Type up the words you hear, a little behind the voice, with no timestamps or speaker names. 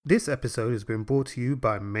This episode has been brought to you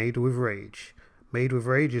by Made with Rage. Made with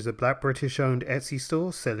Rage is a Black British owned Etsy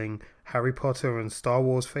store selling Harry Potter and Star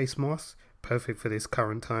Wars face masks, perfect for this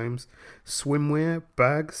current times, swimwear,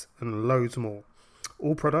 bags, and loads more.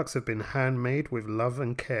 All products have been handmade with love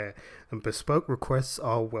and care, and bespoke requests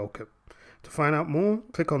are welcome. To find out more,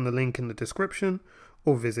 click on the link in the description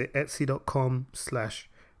or visit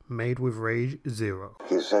etsy.com/madewithrage0.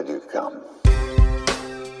 You said you'd come.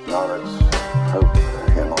 Lawrence, hope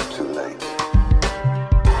you're not too late.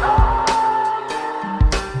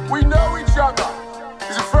 We know each other.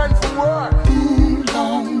 He's a friend from work.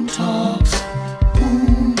 Long talks.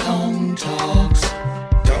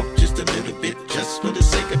 Talk just a little bit, just for the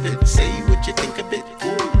sake of it. Say what you think of it.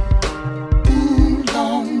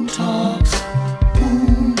 Long talks.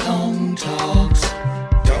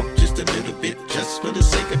 Talk just a little bit, just for the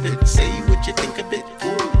sake of it. Say what you think of it.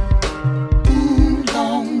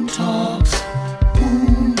 Long talks.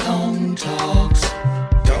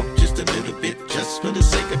 Talk just a little bit, just for the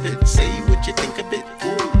sake of it. Say what you think of it.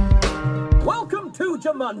 Welcome to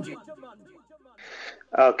Jumanji.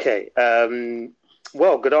 Okay.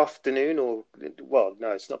 Well, good afternoon, no,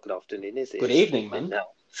 it's not good afternoon, is it? Good evening, man. Now.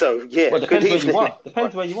 So yeah, Well, good depends where evening. you are.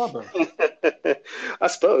 Depends where you are, bro. I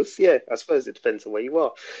suppose it depends on where you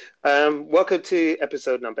are. Welcome to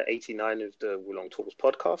episode number 89 of the Wulong Talks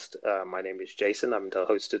podcast. My name is Jason. I'm the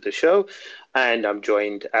host of the show, and I'm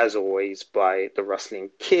joined, as always, by the Rustling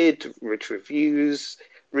Kid, Rich Reviews,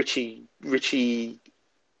 Richie.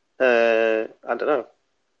 I don't know,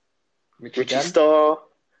 Richie Dan? Star.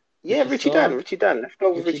 Yeah, Richie Richie Star? Dan. Let's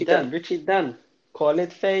go with Richie Dan. Richie Dan. Call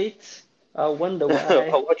it fate. I wonder why.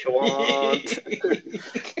 What you want?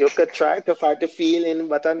 You could try to fight the feeling,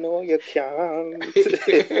 but I know you can't.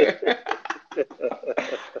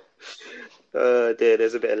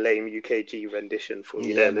 There's a bit of lame UKG rendition for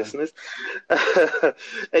you there, man. listeners.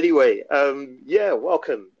 Anyway,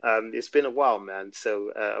 welcome. It's been a while, man.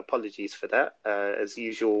 So apologies for that. As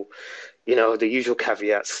usual, the usual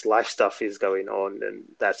caveats, life stuff is going on, and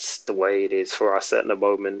that's the way it is for us at the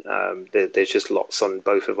moment. There's just lots on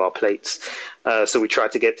both of our plates. So we try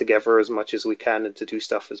to get together as much as we can and to do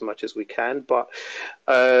stuff as much as we can. But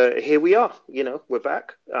here we are, we're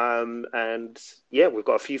back. And yeah, we've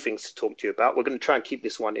got a few things to talk to you about. We're going to try and keep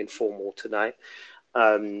this one informal tonight.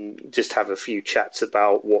 Just have a few chats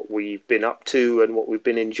about what we've been up to and what we've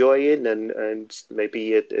been enjoying, and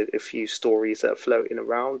maybe a few stories that are floating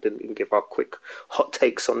around, and give our quick hot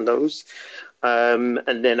takes on those. And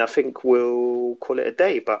then I think we'll call it a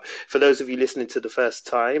day. But for those of you listening to the first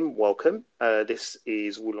time, welcome. This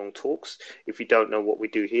is Wulong Talks. If you don't know what we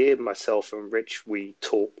do here, myself and Rich, we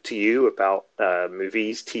talk to you about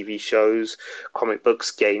movies, TV shows, comic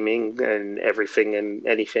books, gaming, and everything and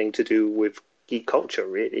anything to do with geek culture,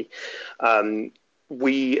 really.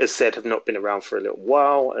 We, as said, have not been around for a little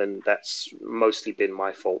while, and that's mostly been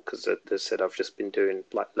my fault because, as said, I've just been doing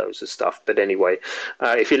like loads of stuff. But anyway,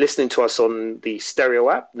 if you're listening to us on the Stereo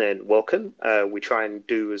app, then welcome. We try and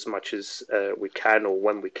do as much as we can or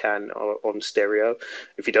when we can on Stereo.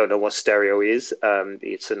 If you don't know what Stereo is,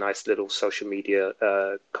 it's a nice little social media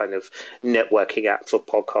kind of networking app for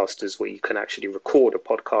podcasters where you can actually record a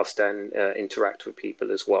podcast and interact with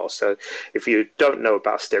people as well. So if you don't know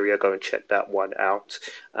about Stereo, go and check that one out.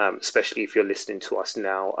 Especially if you're listening to us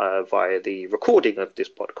now via the recording of this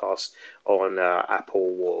podcast on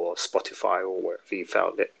Apple or Spotify or wherever you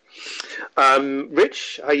found it.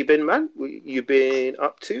 Rich, how you been, man? You been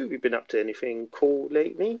up to? Have you been up to anything cool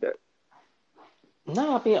lately?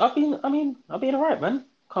 No, I've been alright, man.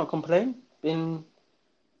 Can't complain. Been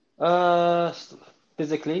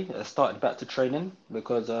physically started back to training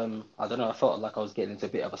because I don't know, I felt like I was getting into a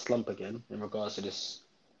bit of a slump again in regards to this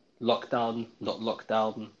lockdown, not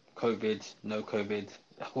lockdown, COVID, no COVID,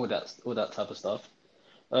 all that type of stuff.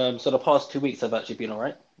 So the past 2 weeks have actually been all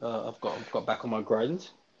right. I've got back on my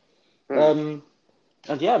grind. And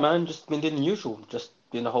yeah, man, just been doing the usual, just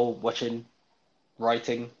doing the whole watching,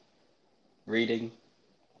 writing, reading,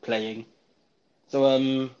 playing. So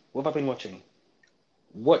what have I been watching?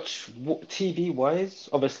 TV wise,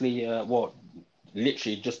 obviously,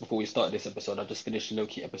 literally just before we started this episode, I just finished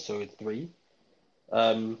Loki episode 3.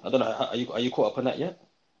 I don't know. Are you caught up on that yet?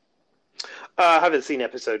 I haven't seen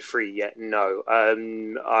episode 3 yet. No.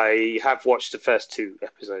 I have watched the first 2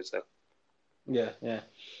 episodes though. Yeah.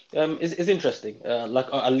 It's interesting.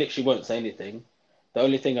 I literally won't say anything. The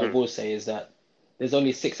only thing I will say is that there's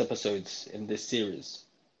only 6 episodes in this series,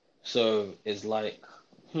 so it's like,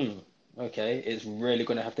 okay, it's really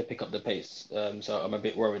gonna have to pick up the pace. So I'm a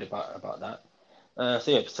bit worried about that.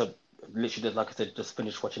 So literally, like I said, just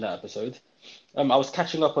finished watching that episode. I was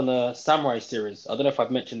catching up on a samurai series. I don't know if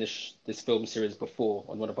I've mentioned this film series before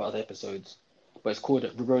on one of our other episodes, but it's called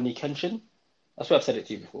Rurouni Kenshin. That's why I've said it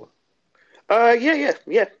to you before. Yeah.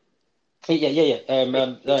 Yeah.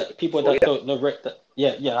 People Oh, that yeah. don't know,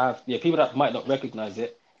 I have. Yeah, people that might not recognize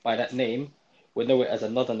it by that name would know it as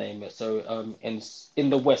another name. So, in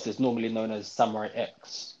the West, it's normally known as Samurai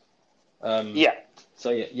X. Um, Yeah. so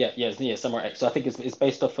yeah, Samurai X. So I think it's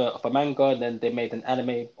based off a manga, and then they made an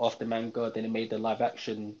anime off the manga, then they made the live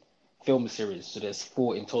action film series. So there's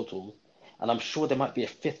four in total, and I'm sure there might be a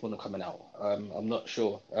fifth one coming out. I'm not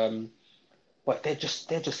sure. But they're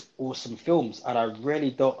just awesome films, and I really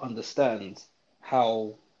don't understand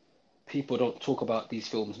how people don't talk about these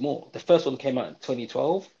films more. The first one came out in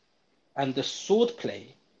 2012, and the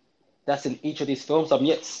swordplay that's in each of these films. I'm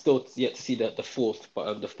yet to see the fourth,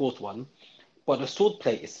 but the fourth one. But the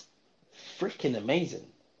swordplay is freaking amazing.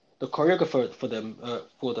 The choreographer for them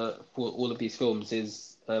for all of these films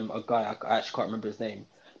is a guy I actually can't remember his name,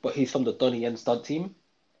 but he's from the Donnie Yen stunt team,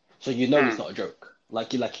 so you know it's not a joke.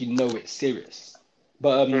 You know it's serious.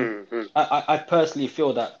 But I personally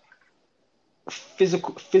feel that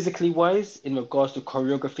physically wise, in regards to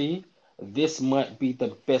choreography, this might be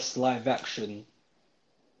the best live action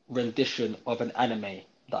rendition of an anime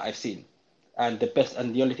that I've seen. And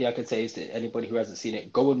the only thing I can say is that anybody who hasn't seen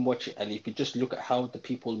it, go and watch it. And if you just look at how the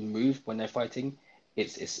people move when they're fighting,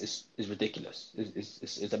 it's ridiculous.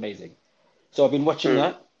 It's amazing. So I've been watching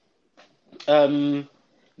that.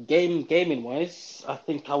 Gaming wise, I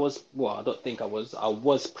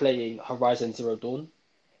was playing Horizon Zero Dawn.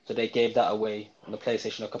 So they gave that away on the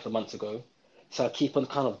PlayStation a couple of months ago. So I keep on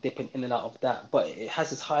kind of dipping in and out of that. But it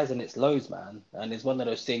has its highs and its lows, man. And it's one of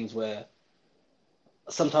those things where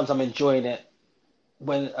sometimes I'm enjoying it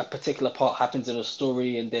when a particular part happens in a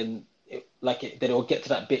story, and then then it'll get to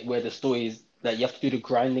that bit where the story is that you have to do the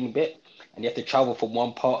grinding bit, and you have to travel from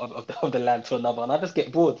one part of the land to another, and I just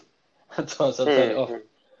get bored, and so I turn it off.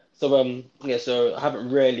 So so I haven't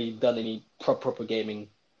really done any proper gaming.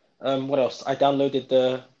 What else? I downloaded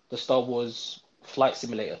the Star Wars flight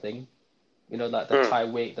simulator thing, like the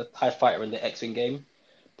TIE fighter in the X-wing game.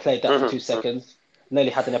 Played that for 2 seconds, nearly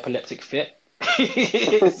had an epileptic fit.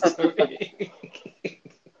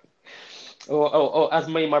 Or as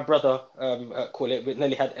me and my brother call it, we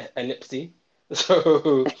nearly had epilepsy.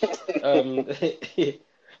 So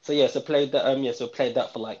played that. Played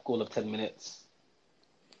that for like all of 10 minutes.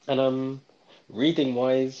 And reading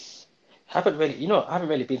wise, I haven't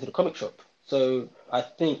really been to the comic shop. So I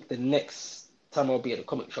think the next time I'll be at the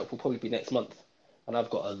comic shop will probably be next month. And I've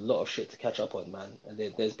got a lot of shit to catch up on, man. And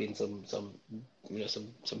there's been some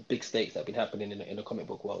big stakes that have been happening in the comic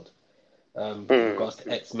book world. In regards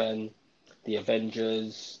to X-Men, the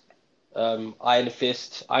Avengers, Iron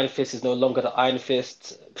Fist. Iron Fist is no longer the Iron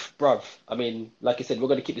Fist, bruv. I mean, like I said, we're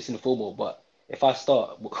gonna keep this informal, but if I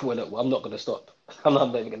start, I'm not gonna stop. I'm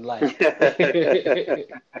not even gonna lie.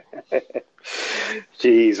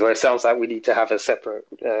 Jeez, well, it sounds like we need to have a separate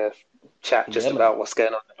chat just Yeah, man. about what's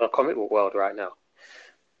going on in the comic book world right now.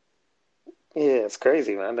 Yeah, it's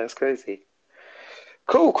crazy, man. That's crazy.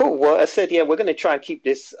 Cool. Well, I said, we're going to try and keep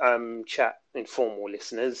this chat informal,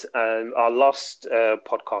 listeners. Our last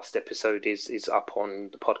podcast episode is up on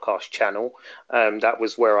the podcast channel. That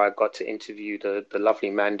was where I got to interview the lovely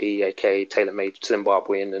Mandy, aka Taylor Made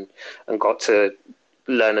Zimbabwean, and got to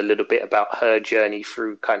learn a little bit about her journey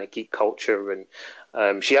through kind of geek culture. And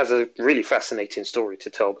she has a really fascinating story to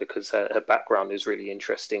tell because her background is really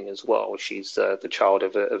interesting as well. She's the child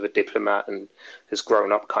of a diplomat and has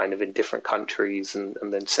grown up kind of in different countries and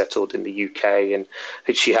then settled in the UK. And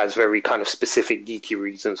she has very kind of specific geeky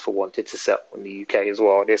reasons for wanting to settle in the UK as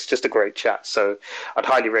well. It's just a great chat. So I'd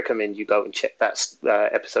highly recommend you go and check that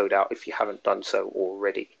episode out if you haven't done so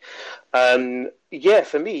already.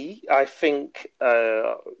 For me, I think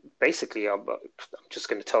basically I'm just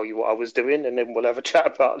going to tell you what I was doing, and then we'll have a chat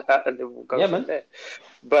about that, and then we'll go from there.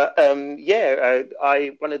 But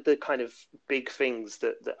one of the kind of big things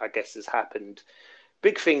that I guess has happened,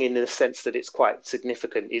 big thing in the sense that it's quite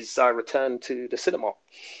significant, is I returned to the cinema.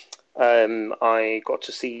 I got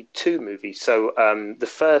to see 2 movies. So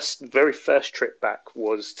the very first trip back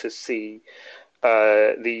was to see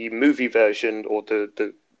the movie version, or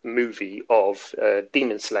the movie of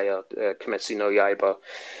Demon Slayer, Kimetsu no Yaiba,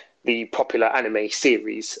 the popular anime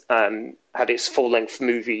series, had its full-length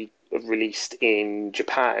movie released in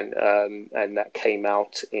Japan, and that came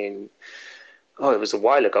out it was a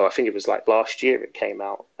while ago. I think it was like last year it came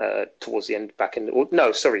out, towards the end, it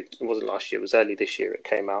wasn't last year, it was early this year it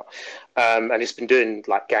came out. And it's been doing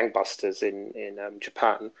like gangbusters in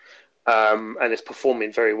Japan. and it's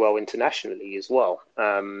performing very well internationally as well.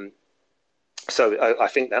 So I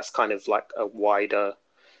think that's kind of like a wider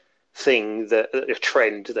thing, that a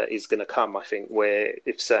trend that is going to come. I think where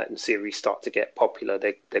if certain series start to get popular,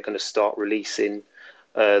 they're going to start releasing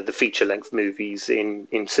the feature length movies in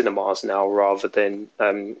cinemas now, rather than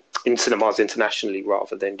in cinemas internationally,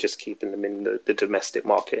 rather than just keeping them in the domestic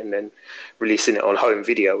market and then releasing it on home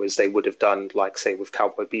video as they would have done, like say with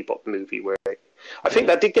Cowboy Bebop movie, where I think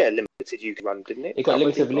that did get a limited UK run, didn't it? It got Cowboy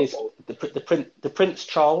limited Bebop. release. The Prince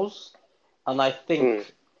Charles, and I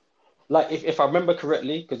think, like if I remember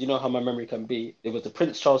correctly, because you know how my memory can be, it was the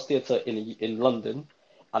Prince Charles Theatre in London,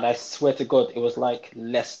 and I swear to God, it was like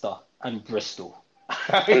Leicester and Bristol.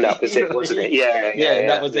 And that was it, wasn't it? Yeah,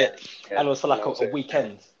 that was it. Yeah, And it was for like that was a it.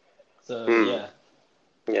 weekend. So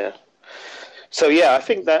Yeah. So yeah, I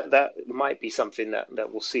think that might be something that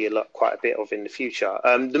we'll see quite a bit of in the future.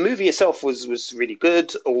 The movie itself was really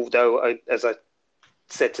good, although as I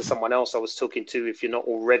said to someone else I was talking to, if you're not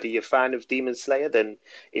already a fan of Demon Slayer, then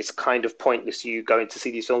it's kind of pointless you going to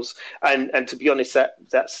see these films. And to be honest,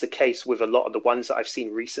 that's the case with a lot of the ones that I've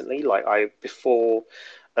seen recently. Like before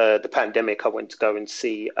the pandemic, I went to go and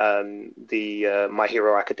see the My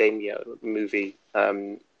Hero Academia movie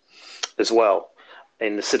as well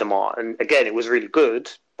in the cinema, and again, it was really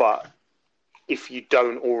good. But if you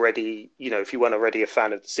don't already, if you weren't already a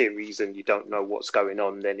fan of the series and you don't know what's going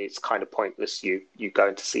on, then it's kind of pointless you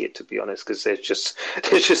going to see it, to be honest, because there's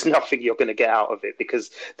just nothing you're going to get out of it, because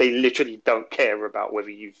they literally don't care about whether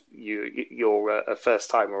you're a first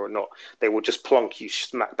timer or not. They will just plonk you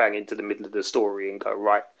smack bang into the middle of the story and go,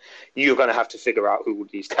 right, you're going to have to figure out who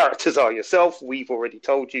these characters are yourself. We've already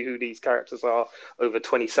told you who these characters are over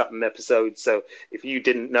 20 something episodes, so if you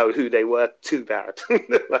didn't know who they were, too bad.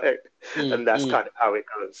 And that's kind of how it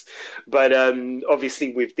goes. But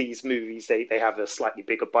obviously with these movies, they have a slightly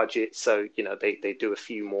bigger budget, so they do a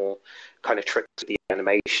few more kind of tricks with the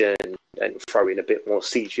animation and throw in a bit more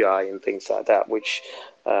CGI and things like that, which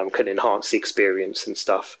can enhance the experience and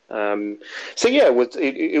stuff. So yeah,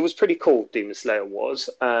 it was pretty cool, Demon Slayer was.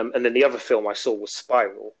 And then the other film I saw was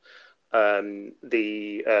Spiral,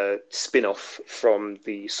 the spin-off from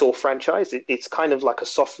the Saw franchise. It's kind of like a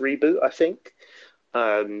soft reboot, I think,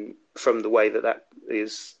 from the way that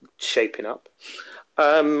is shaping up.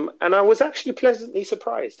 And I was actually pleasantly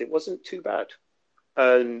surprised. It wasn't too bad.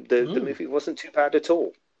 The movie wasn't too bad at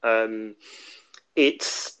all.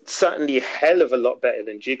 It's certainly a hell of a lot better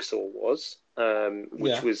than Jigsaw was,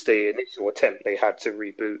 which was the initial attempt they had to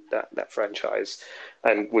reboot that franchise,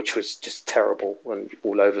 and which was just terrible and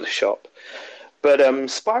all over the shop. But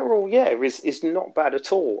Spiral, is not bad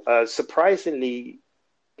at all. Surprisingly,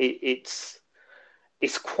 it's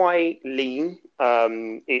quite lean.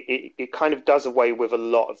 It kind of does away with a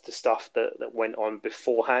lot of the stuff that went on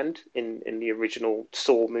beforehand in the original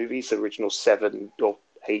Saw movies, the original 7 or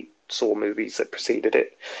 8 Saw movies that preceded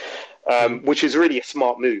it, which is really a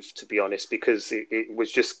smart move, to be honest, because it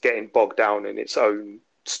was just getting bogged down in its own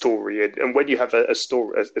story. And when you have a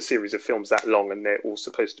series of films that long and they're all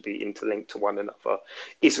supposed to be interlinked to one another,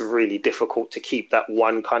 it's really difficult to keep that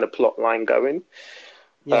one kind of plot line going.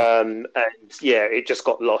 It just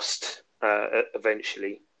got lost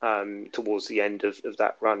eventually towards the end of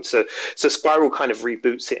that run. So Spiral kind of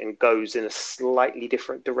reboots it and goes in a slightly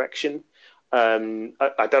different direction.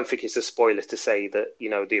 I don't think it's a spoiler to say that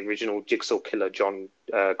the original Jigsaw killer John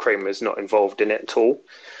Kramer is not involved in it at all,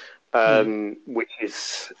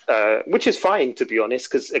 which is fine, to be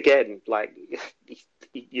honest, because again, like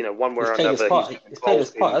one way or another, he's played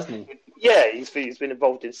his part, hasn't he? Yeah, he's been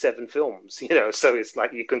involved in 7 films, so it's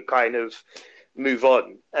like you can kind of move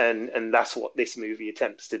on, and that's what this movie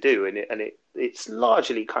attempts to do, and it's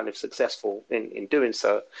largely kind of successful in doing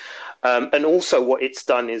so. And also what it's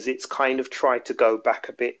done is it's kind of tried to go back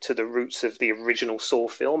a bit to the roots of the original Saw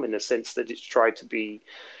film, in the sense that it's tried to be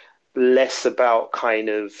less about kind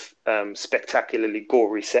of spectacularly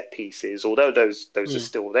gory set pieces, although those are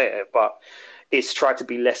still there, but it's tried to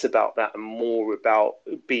be less about that and more about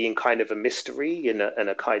being kind of a mystery and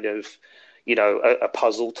a kind of, a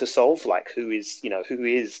puzzle to solve. Like who is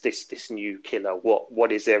this new killer?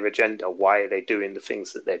 What is their agenda? Why are they doing the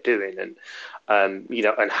things that they're doing? And,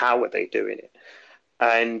 and how are they doing it?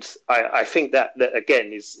 And I think that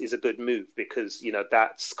again is a good move, because,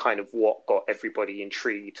 that's kind of what got everybody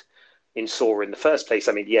intrigued in Saw in the first place.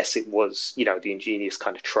 I mean, yes, it was, the ingenious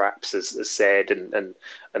kind of traps, as said, and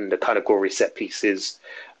the kind of gory set pieces,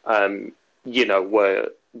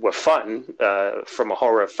 were were fun from a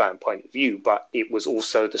horror fan point of view, but it was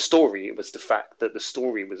also the story. It was the fact that the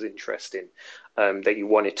story was interesting, that you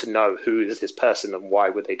wanted to know who is this person and why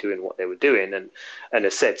were they doing what they were doing. And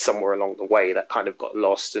as said, somewhere along the way that kind of got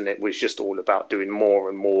lost, and it was just all about doing more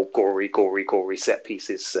and more gory set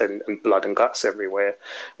pieces and blood and guts everywhere,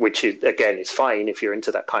 which is, again, is fine if you're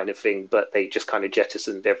into that kind of thing, but they just kind of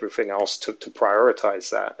jettisoned everything else to prioritize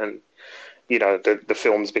that. And the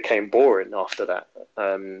films became boring after that.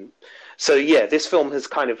 So yeah, this film has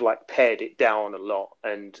kind of like pared it down a lot,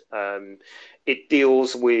 and it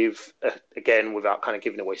deals with, again, without kind of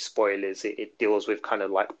giving away spoilers, it deals with kind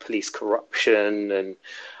of like police corruption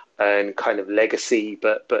and kind of legacy,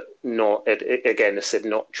 but not, again, I said,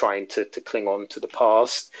 not trying to cling on to the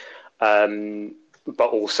past, but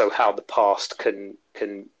also how the past can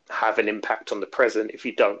have an impact on the present if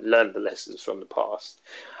you don't learn the lessons from the past.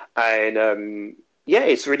 And yeah,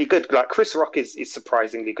 it's really good. Like Chris Rock is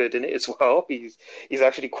surprisingly good in it as well. He's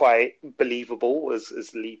actually quite believable as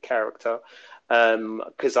the lead character.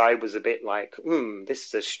 Because I was a bit like, this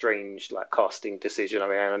is a strange like casting decision. I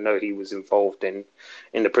mean, I know he was involved in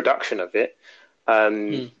the production of it,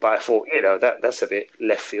 but I thought, that's a bit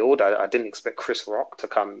left field. I didn't expect Chris Rock to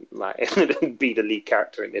come like and be the lead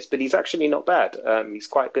character in this, but he's actually not bad. He's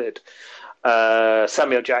quite good.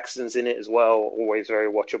 Samuel Jackson's in it as well, always very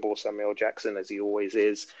watchable, Samuel Jackson, as he always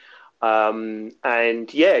is.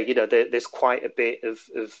 And yeah, there's quite a bit of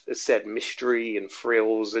as said, mystery and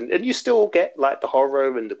thrills, and you still get like the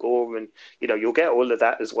horror and the gore, and you'll get all of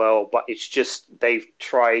that as well, but it's just they've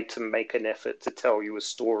tried to make an effort to tell you a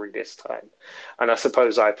story this time, and I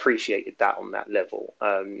suppose I appreciated that on that level.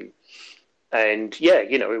 And yeah,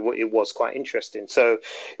 it was quite interesting. So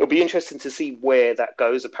it'll be interesting to see where that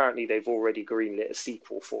goes. Apparently, they've already greenlit a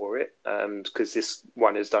sequel for it, because this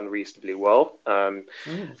one has done reasonably well. And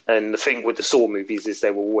the thing with the Saw movies is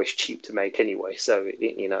they were always cheap to make anyway. So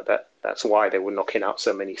that's why they were knocking out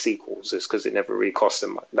so many sequels, is because it never really cost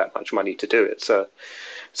them that much money to do it. So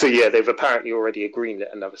yeah, they've apparently already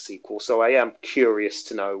greenlit another sequel. So I am curious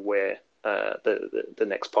to know where the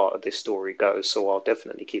next part of this story goes, so I'll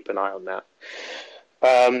definitely keep an eye on that.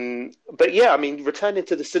 But yeah, I mean, returning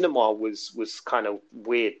to the cinema was kind of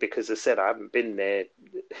weird because, as I said, I haven't been there.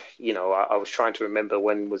 I was trying to remember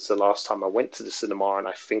when was the last time I went to the cinema, and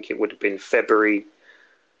I think it would have been February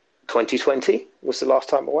 2020 was the last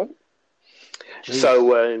time I went. Jeez.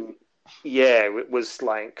 So yeah, it was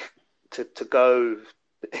like to go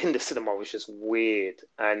in the cinema was just weird,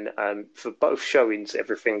 and for both showings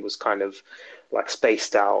everything was kind of like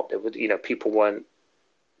spaced out. It would, people weren't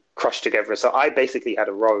crushed together, so I basically had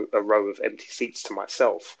a row of empty seats to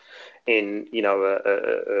myself in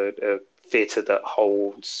a theater that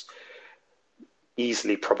holds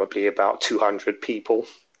easily probably about 200 people,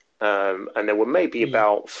 and there were maybe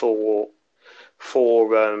about for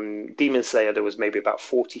Demon Slayer, there was maybe about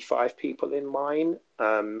 45 people in mine,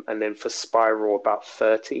 and then for Spiral, about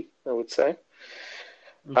 30, I would say.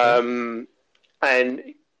 Okay.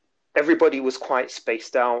 And everybody was quite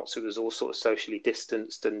spaced out, so it was all sort of socially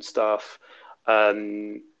distanced and stuff.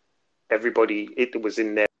 Everybody was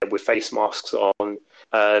in there with face masks on.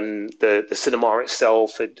 The cinema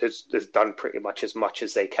itself has done pretty much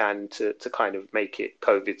as they can to kind of make it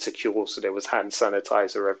COVID secure. So there was hand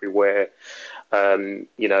sanitizer everywhere.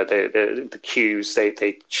 The queues,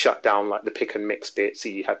 they shut down like the pick and mix bit, so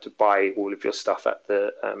you had to buy all of your stuff at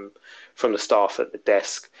from the staff at the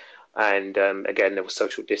desk. And again, there was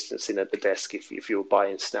social distancing at the desk if you were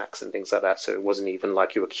buying snacks and things like that. So it wasn't even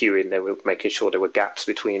like you were queuing. They were making sure there were gaps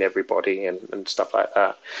between everybody and stuff like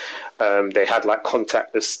that. They had like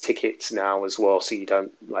contactless tickets now as well, so you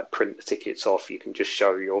don't like print the tickets off. You can just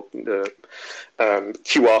show the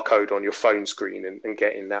QR code on your phone screen and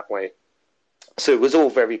get in that way. So it was all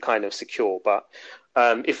very kind of secure, but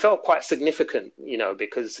it felt quite significant,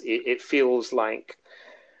 because it feels like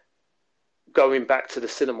going back to the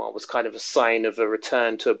cinema was kind of a sign of a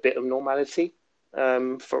return to a bit of normality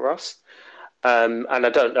for us. And I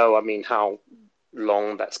don't know, I mean, how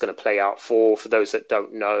long that's going to play out for those that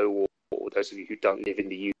don't know, or those of you who don't live in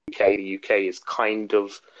the UK. The UK is kind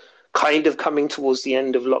of coming towards the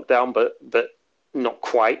end of lockdown, but not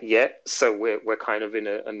quite yet. So we're kind of in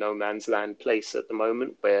a no man's land place at the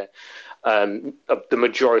moment where the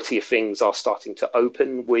majority of things are starting to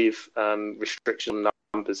open with restriction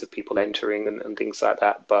numbers of people entering and things like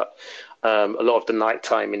that. But a lot of the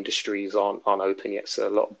nighttime industries aren't open yet. So a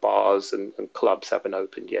lot of bars and clubs haven't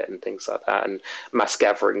opened yet and things like that. And mass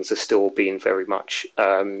gatherings are still being very much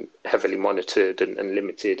heavily monitored and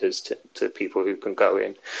limited as to people who can go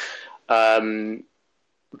in.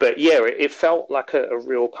 but yeah, it felt like a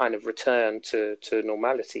real kind of return to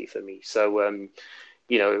normality for me. So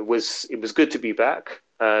it was good to be back.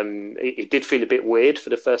 It did feel a bit weird for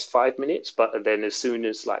the first 5 minutes, but then as soon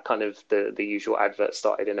as like kind of the usual advert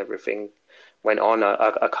started and everything went on,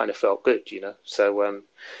 I kind of felt good. So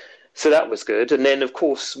that was good. And then of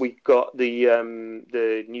course we got the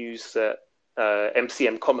news that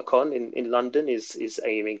MCM Comic Con in London is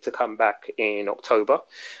aiming to come back in October.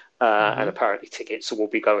 And apparently tickets will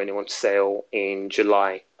be going on sale in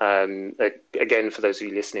July. Again, for those of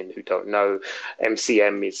you listening who don't know,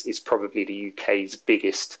 MCM is probably the UK's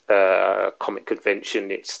biggest comic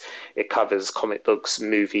convention. It covers comic books,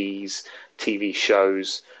 movies, TV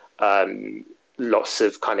shows, lots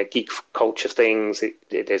of kind of geek culture things.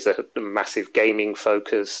 There's a massive gaming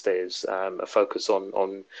focus. There's a focus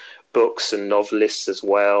on books and novelists as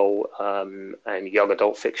well, and young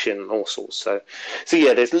adult fiction and all sorts. So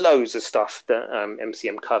yeah, there's loads of stuff that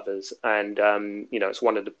MCM covers, and it's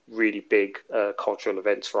one of the really big cultural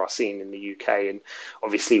events for our scene in the UK. And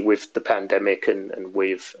obviously with the pandemic and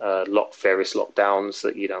with various lockdowns,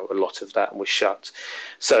 that a lot of that was shut.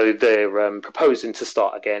 So they're proposing to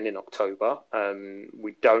start again in October.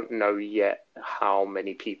 We don't know yet how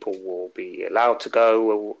many people will be allowed to go,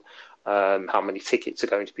 or how many tickets are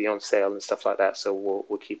going to be on sale and stuff like that. So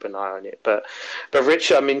we'll keep an eye on it. But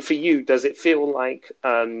Rich, I mean, for you, does it feel like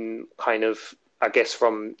kind of, I guess,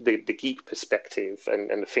 from the geek perspective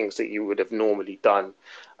and the things that you would have normally done,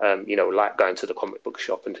 like going to the comic book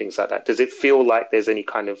shop and things like that, does it feel like there's any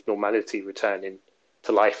kind of normality returning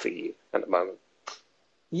to life for you at the moment?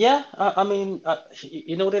 Yeah, I mean,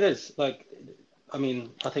 you know what it is? Like, I mean,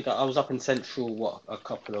 I think I was up in Central, a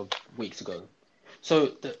couple of weeks ago.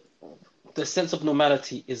 So the sense of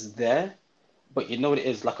normality is there, but you know what it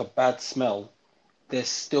is? Like a bad smell. There's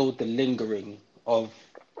still the lingering of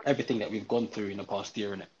everything that we've gone through in the past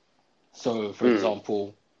year, innit? So, for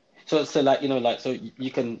example, so like, so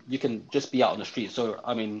you can just be out on the street. So,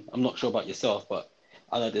 I mean, I'm not sure about yourself, but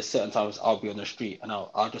I know there's certain times I'll be on the street and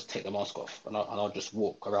I'll just take the mask off and I'll just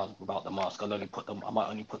walk around without the mask. I might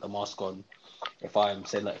only put the mask on if I'm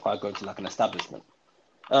saying, like, if I go to like an establishment.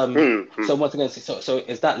 So once again, so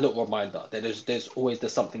it's that little reminder that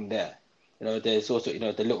there's something there. There's also,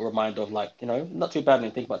 the little reminder of, like, not too bad when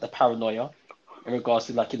you think about the paranoia in regards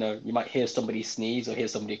to, like, you might hear somebody sneeze or hear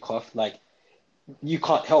somebody cough. Like, you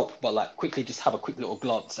can't help but, like, quickly just have a quick little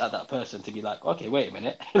glance at that person to be like, okay, wait a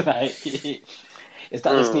minute. Like, is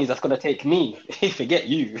that the sneeze that's going to take me? Forget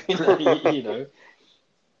you.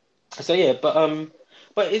 So yeah,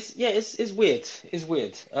 but it's weird. It's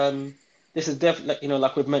weird. This is definitely,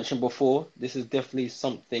 like we've mentioned before, this is definitely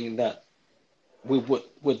something that we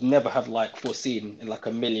would never have, like, foreseen in, like,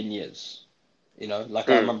 a million years. I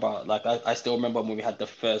remember, like, I still remember when we had the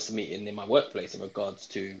first meeting in my workplace in regards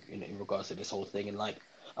to this whole thing, and, like,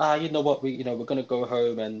 you know what, we're going to go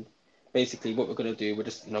home, and basically what we're going to do, we're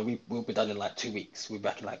just, we'll be done in, like, 2 weeks. We'll be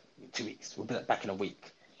back in, like, 2 weeks. We'll be back in a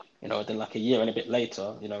week. Then, like, a year and a bit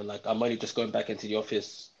later, like, I'm only just going back into the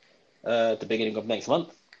office the beginning of next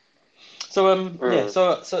month. So yeah,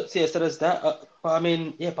 so there's that. But I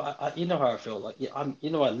mean, yeah, but I you know how I feel. Like, yeah, I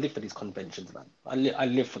live for these conventions, man. I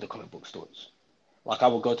live for the comic book stores. Like, I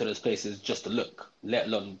will go to those places just to look, let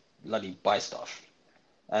alone bloody buy stuff.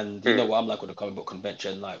 And you know what I'm like with a comic book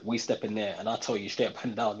convention. Like, we step in there, and I tell you straight up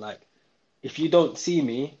and down, like, if you don't see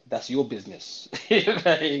me, that's your business.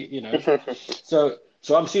 So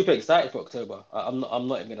I'm super excited for October. I'm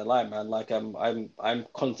not even gonna lie, man. Like, I'm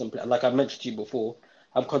contemplating. Like I mentioned to you before,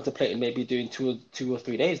 I'm contemplating maybe doing two or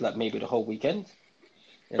 3 days, like maybe the whole weekend.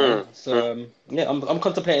 So yeah, I'm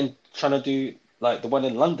contemplating trying to do, like, the one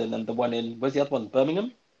in London and the one in, where's the other one?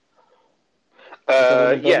 Birmingham?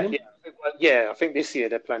 I think this year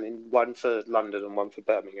they're planning one for London and one for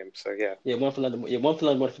Birmingham. So yeah. Yeah, one for London. Yeah, one for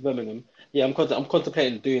London, one for Birmingham. Yeah, I'm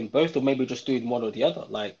contemplating doing both, or maybe just doing one or the other.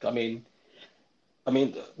 Like, I mean,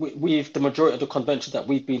 we've the majority of the conventions that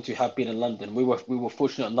we've been to have been in London. We were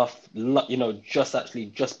fortunate enough,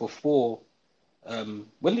 just before.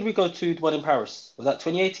 When did we go to the one in Paris? Was that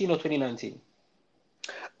 2018 or 2019?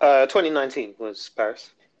 2019 was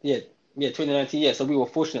Paris. Yeah, 2019. Yeah, so we were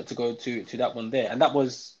fortunate to go to that one there, and that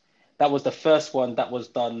was the first one that was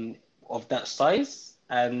done of that size,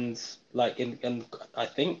 and like in I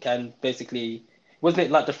think, and basically. Wasn't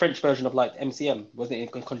it like the French version of, like, MCM? Wasn't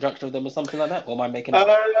it in conjunction with them or something like that? Or am I making it up?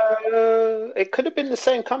 It could have been the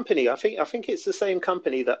same company. I think it's the same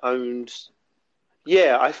company that owned.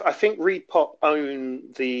 Yeah, I think ReedPop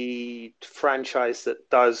own the franchise that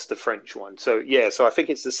does the French one. So yeah, so I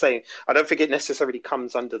think it's the same. I don't think it necessarily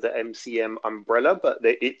comes under the MCM umbrella, but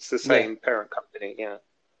it's the same parent company. Yeah.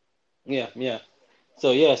 Yeah. So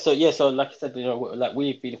like I said, like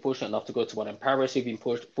we've been fortunate enough to go to one in Paris. We've been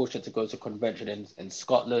fortunate to go to a convention in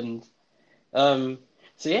Scotland. Um,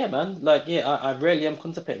 so yeah, man, like yeah, I really am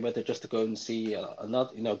contemplating whether just to go and see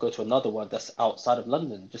another, go to another one that's outside of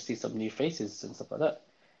London, just see some new faces and stuff like that.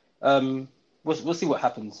 Um, we'll see what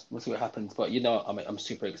happens. We'll see what happens. But I'm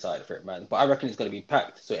super excited for it, man. But I reckon it's going to be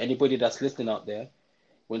packed. So anybody that's listening out there,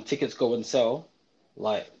 when tickets go on sale,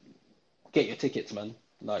 like get your tickets, man.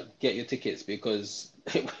 Like get your tickets because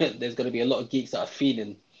there's going to be a lot of geeks that are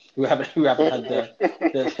feeling who haven't had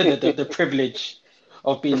the privilege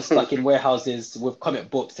of being stuck in warehouses with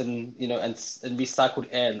comic books and and recycled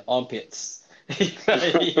air and armpits.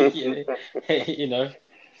 you know.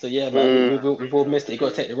 So yeah, man, we've all missed it. You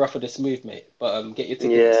got to take the rough with the smooth, mate. But get your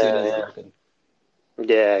tickets as soon as you can.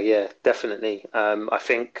 Yeah, definitely. I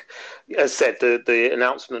think, as said, the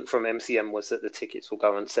announcement from MCM was that the tickets will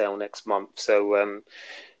go on sale next month. So,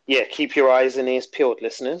 yeah, keep your eyes and ears peeled,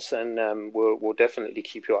 listeners, and we'll definitely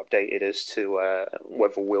keep you updated as to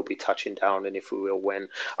whether we'll be touching down and if we will when.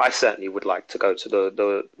 I certainly would like to go to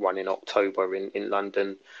the one in October in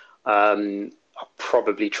London. I'll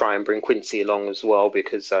probably try and bring Quincy along as well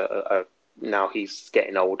because now he's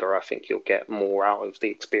getting older. I think he'll get more out of the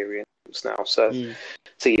experience now. So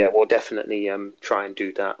yeah, we'll definitely try and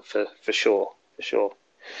do that for sure.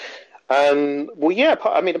 Well, yeah.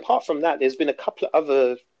 I mean, apart from that, there's been a couple of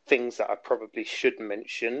other things that I probably should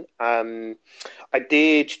mention. I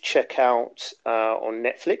did check out on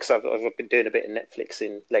Netflix. I've been doing a bit of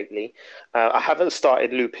Netflixing lately. I haven't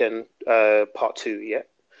started Lupin Part 2 yet.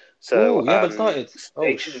 So you haven't started.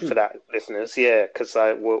 Stay tuned for that, listeners. Yeah, because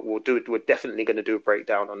we'll do. We're definitely going to do a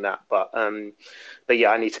breakdown on that. But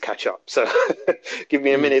yeah, I need to catch up. So give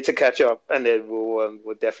me a minute to catch up, and then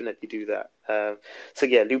we'll definitely do that. So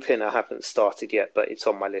yeah, Lupin I haven't started yet, but it's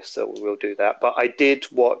on my list, so we'll do that. But I did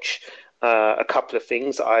watch a couple of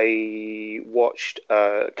things. I watched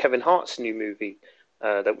Kevin Hart's new movie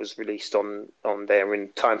that was released on there in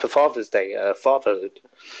time for Father's Day, Fatherhood.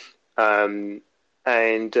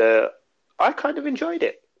 And I kind of enjoyed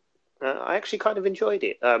it. I actually kind of enjoyed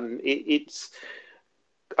it. I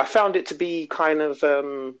found it to be kind of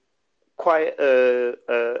quite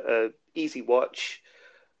a easy watch,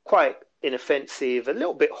 quite inoffensive, a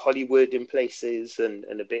little bit Hollywood in places, and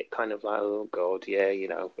a bit kind of like, oh God, yeah,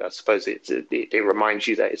 I suppose it reminds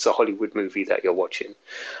you that it's a Hollywood movie that you're watching.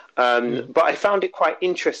 But I found it quite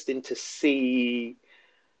interesting to see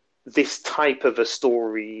this type of a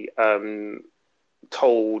story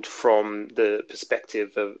told from the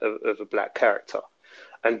perspective of a black character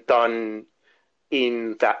and done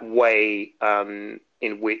in that way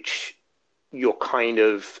in which you're kind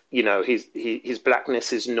of, his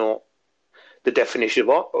blackness is not the definition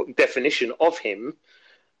of him,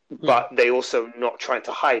 but they also not trying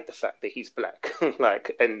to hide the fact that he's black.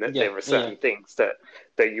 There are certain things that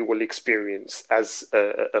you will experience as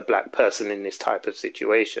a black person in this type of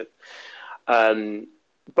situation.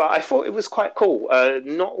 But I thought it was quite cool.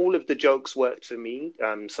 Not all of the jokes worked for me.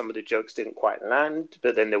 Some of the jokes didn't quite land,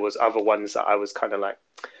 but then there was other ones that I was kind of like,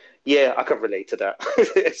 yeah, I can relate to that,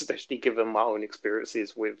 especially given my own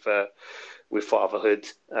experiences with fatherhood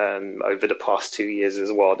over the past 2 years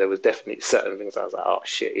as well. There was definitely certain things I was like, oh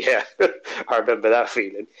shit, yeah, I remember that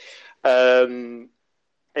feeling. And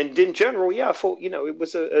in general, yeah, I thought it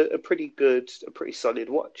was a pretty solid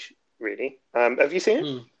watch, really. Have you seen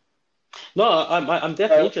it? No, I'm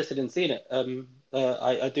definitely interested in seeing it.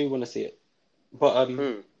 I do want to see it, but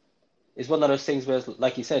it's one of those things where,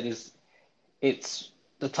 like you said, it's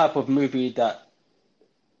the type of movie that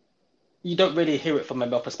you don't really hear it from a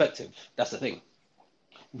male perspective. That's the thing.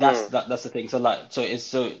 That's the thing. So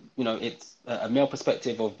it's a male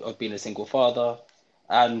perspective of being a single father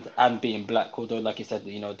and being black. Although, like you said,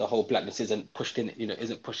 the whole blackness isn't pushed in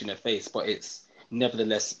their face, but it's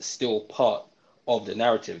nevertheless still part of the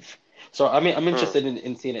narrative. So I mean, I'm interested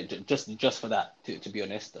in seeing it just for that, to be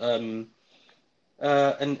honest. And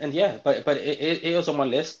yeah, but it is on my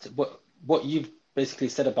list. What you've basically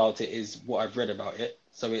said about it is what I've read about it.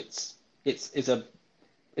 So it's a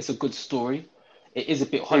good story. It is a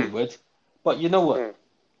bit Hollywood, but you know what?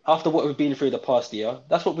 After what we've been through the past year,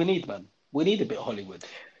 that's what we need, man. We need a bit of Hollywood.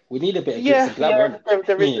 We need a bit of glitz and glamour.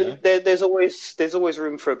 There's always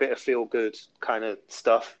room for a bit of feel good kind of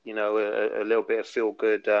stuff. A little bit of feel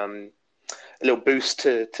good, a little boost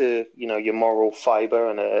to your moral fiber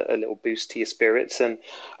and a little boost to your spirits, and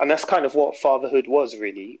that's kind of what fatherhood was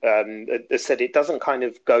really. I said it doesn't kind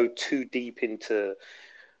of go too deep into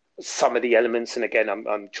some of the elements, and again,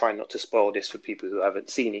 I'm trying not to spoil this for people who haven't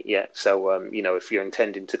seen it yet. So if you're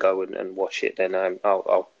intending to go and watch it, then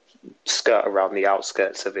I'll skirt around the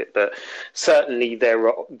outskirts of it. But certainly there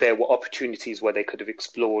were opportunities where they could have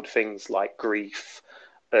explored things like grief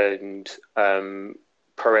and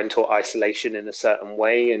parental isolation in a certain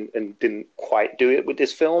way, and didn't quite do it with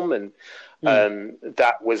this film, and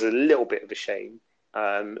that was a little bit of a shame.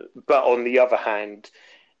 But on the other hand,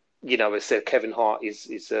 you know, as I said, Kevin Hart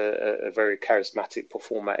is a very charismatic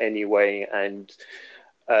performer anyway, and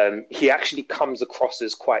he actually comes across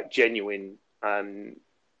as quite genuine,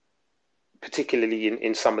 particularly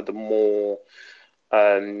in some of the more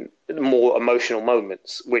emotional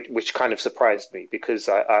moments, which kind of surprised me, because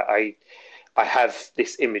I have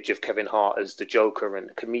this image of Kevin Hart as the Joker and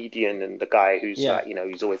the comedian and the guy who's like, you know,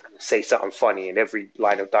 he's always going to say something funny, and every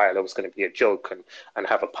line of dialogue is going to be a joke and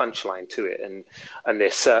have a punchline to it. And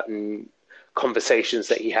there's certain conversations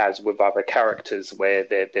that he has with other characters where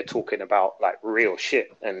they're talking about like real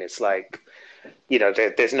shit, and it's like, you know,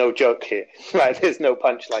 there's no joke here. Like, there's no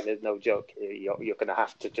punchline, there's no joke here. You're going to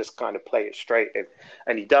have to just kind of play it straight,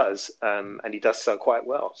 and he does, and he does so quite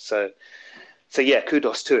well. So yeah,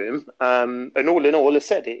 kudos to him. And all in all, as I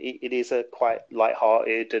said, it is a quite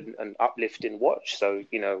light-hearted and uplifting watch. So,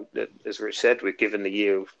 you know, as Rich said, we're given the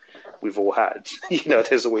year we've all had. You know,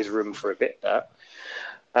 there's always room for a bit of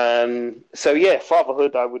that. So yeah,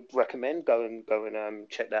 Fatherhood, I would recommend go and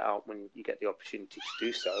check that out when you get the opportunity to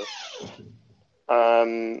do so.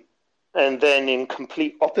 And then in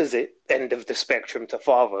complete opposite end of the spectrum to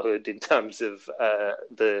Fatherhood in terms of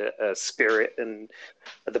the spirit and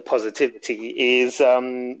the positivity is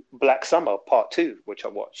Black Summer Part 2, which I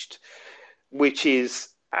watched, which is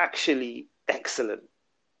actually excellent.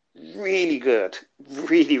 Really good.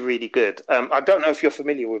 Really, really good. I don't know if you're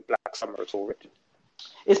familiar with Black Summer at all, Richard.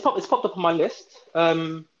 It's popped up on my list.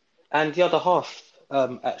 And the other half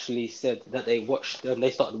actually said that they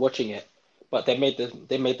started watching it, but they made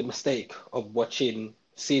the mistake of watching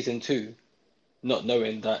season 2, not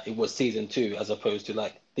knowing that it was season 2, as opposed to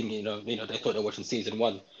like thinking, you know, they thought they were watching season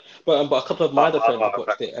 1. But a couple of my other friends have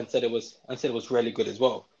watched it and said it was really good as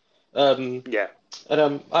well. Yeah.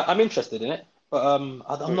 And I'm interested in it, but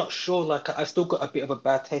I'm not sure. Like, I still got a bit of a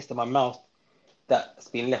bad taste in my mouth that's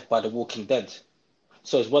been left by The Walking Dead.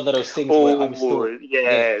 So it's one of those things where I'm still.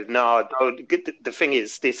 No. The thing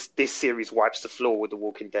is, this series wipes the floor with The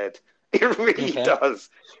Walking Dead. It really does.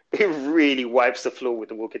 It really wipes the floor with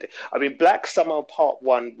The Walking Dead. I mean, Black Summer Part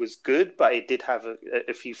 1 was good, but it did have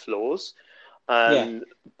a few flaws.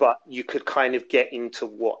 But you could kind of get into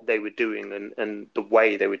what they were doing and the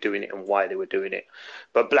way they were doing it and why they were doing it.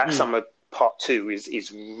 But Black Summer Part 2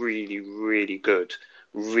 is really, really good.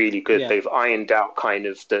 Really good. They've ironed out kind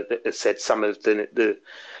of some of the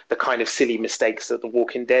kind of silly mistakes that The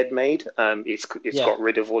Walking Dead made. It's got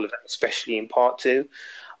rid of all of that, especially in Part 2.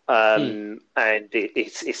 And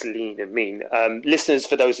it's lean and mean. Listeners,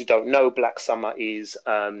 for those who don't know, Black Summer is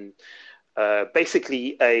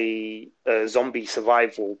basically a zombie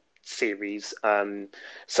survival series.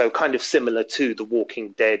 So kind of similar to The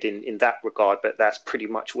Walking Dead in that regard, but that's pretty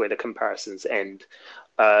much where the comparisons end.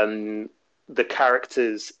 The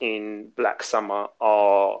characters in Black Summer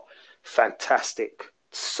are fantastic,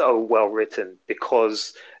 so well written,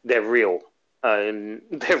 because they're real.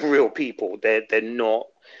 They're real people. They're not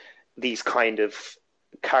these kind of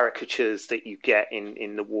caricatures that you get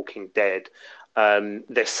in The Walking Dead.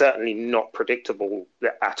 They're certainly not predictable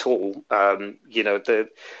at all. You know,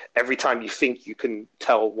 every time you think you can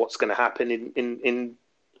tell what's going to happen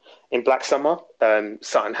in Black Summer,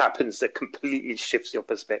 something happens that completely shifts your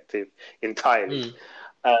perspective entirely.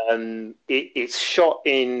 It's shot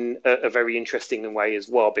in a very interesting way as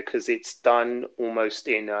well, because it's done almost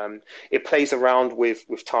it plays around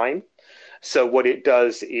with time. So what it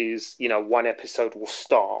does is, you know, one episode will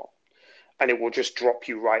start and it will just drop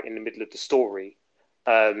you right in the middle of the story.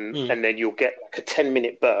 And then you'll get like a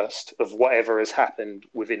 10-minute burst of whatever has happened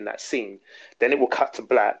within that scene. Then it will cut to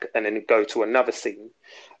black and then go to another scene.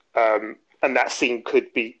 And that scene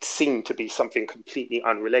could be seen to be something completely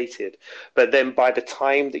unrelated. But then by the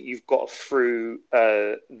time that you've got through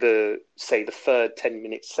the third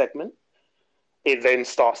 10-minute segment, it then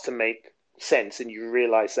starts to make sense, and you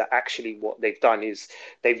realize that actually what they've done is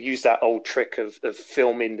they've used that old trick of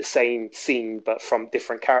filming the same scene but from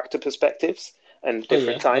different character perspectives and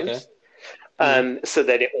different times. So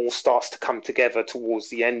that it all starts to come together towards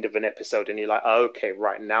the end of an episode, and you're like, oh, okay,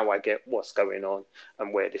 right, now I get what's going on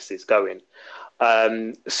and where this is going.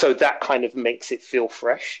 So that kind of makes it feel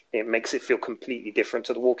fresh. It makes it feel completely different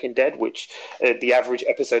to The Walking Dead, which the average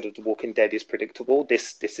episode of The Walking Dead is predictable.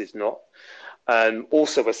 This is not.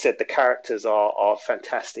 Also, as I said, the characters are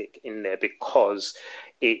fantastic in there because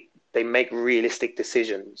they make realistic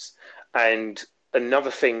decisions. And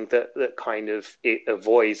another thing that kind of it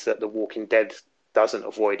avoids that The Walking Dead doesn't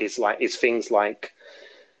avoid is things like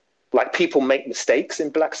people make mistakes in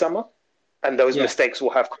Black Summer, and those mistakes will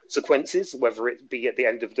have consequences, whether it be at the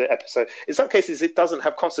end of the episode. In some cases, it doesn't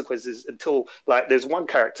have consequences until, like, there's one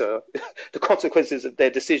character, the consequences of their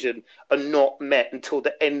decision are not met until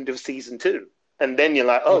the end of season 2. And then you're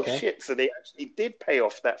like, oh, shit, so they actually did pay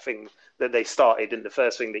off that thing that they started, and the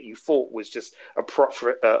first thing that you thought was just a plot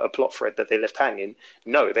thread that they left hanging.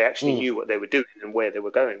 No, they actually knew what they were doing and where they were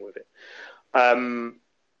going with it.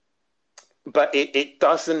 But it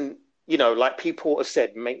doesn't, you know, like people have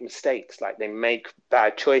said, make mistakes, like they make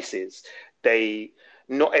bad choices.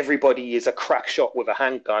 Not everybody is a crack shot with a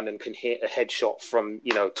handgun and can hit a headshot from,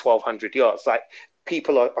 1,200 yards. Like,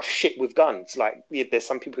 people are shit with guns. Like, there's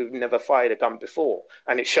some people who've never fired a gun before,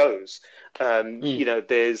 and it shows.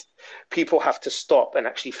 There's people have to stop and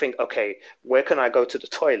actually think, okay, where can I go to the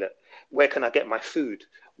toilet? Where can I get my food?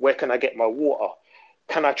 Where can I get my water?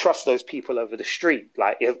 Can I trust those people over the street?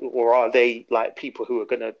 Or are they like people who are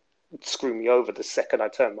going to screw me over the second I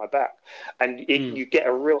turn my back? And you get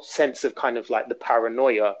a real sense of kind of like the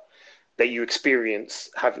paranoia that you experience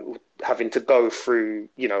having to go through,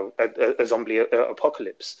 a zombie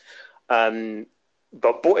apocalypse.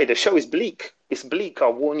 But boy, the show is bleak. It's bleak.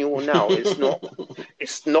 I'll warn you all now. It's not.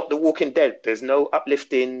 It's not The Walking Dead. There's no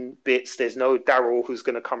uplifting bits. There's no Daryl who's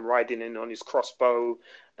going to come riding in on his crossbow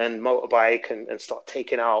and motorbike and start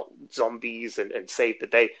taking out zombies and save the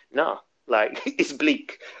day. Nah, like, it's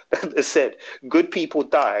bleak. As I said, good people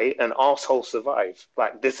die and assholes survive.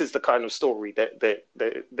 Like, this is the kind of story that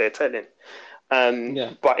they're telling.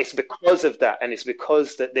 But it's because of that, and it's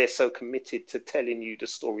because that they're so committed to telling you the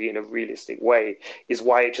story in a realistic way, is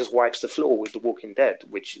why it just wipes the floor with The Walking Dead,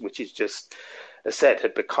 which is just, as I said,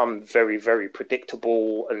 had become very, very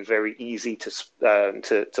predictable and very easy to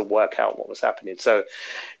work out what was happening. So,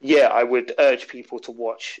 yeah, I would urge people to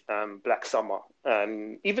watch Black Summer,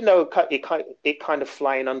 even though it kind of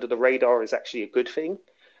flying under the radar is actually a good thing,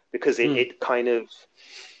 because it kind of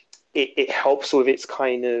it helps with its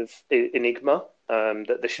kind of enigma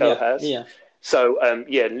that the show has. Yeah. So,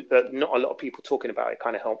 not a lot of people talking about it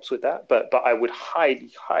kind of helps with that. But I would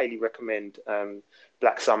highly, highly recommend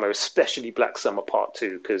Black Summer, especially Black Summer Part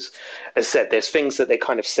 2, because, as I said, there's things that they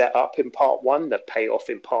kind of set up in Part 1 that pay off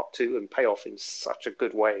in Part 2 and pay off in such a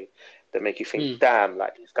good way that make you think, damn,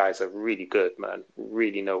 like, these guys are really good, man,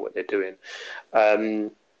 really know what they're doing.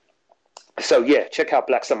 So yeah, check out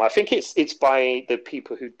Black Summer. I think it's by the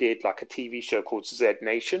people who did like a TV show called Z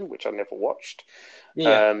Nation, which I never watched.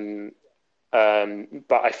 Yeah.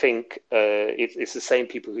 But I think it's the same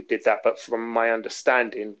people who did that. But from my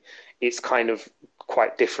understanding, it's kind of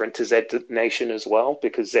quite different to Z Nation as well,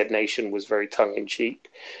 because Z Nation was very tongue in cheek,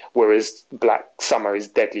 whereas Black Summer is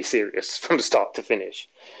deadly serious from start to finish.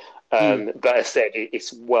 But as I said,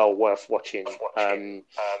 it's well worth watching.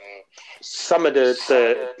 Some of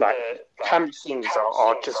the like camera scenes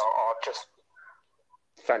are just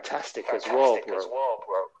fantastic as well, bro.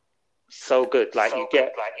 So good. Like you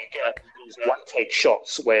get these one take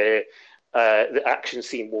shots where the action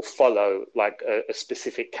scene will follow like a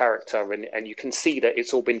specific character, and you can see that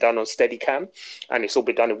it's all been done on Steadicam, and it's all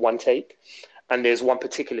been done in one take. And there's one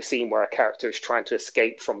particular scene where a character is trying to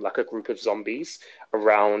escape from like a group of zombies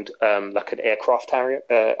around like an aircraft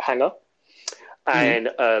hangar. And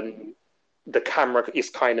the camera is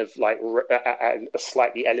kind of like at a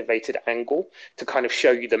slightly elevated angle to kind of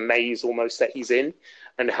show you the maze almost that he's in,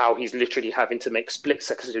 and how he's literally having to make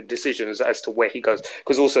split-second decisions as to where he goes.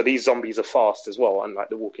 Because also these zombies are fast as well, unlike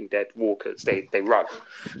the Walking Dead walkers. They run.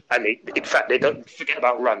 And in fact, they don't forget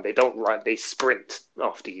about run. They don't run. They sprint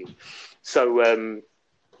after you. So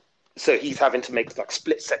he's having to make like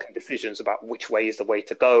split-second decisions about which way is the way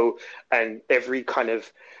to go, and every kind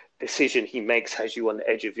of decision he makes has you on the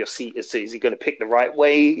edge of your seat. Is he going to pick the right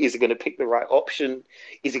way? Is he going to pick the right option?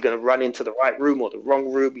 Is he going to run into the right room or the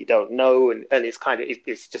wrong room? You don't know, and it's kind of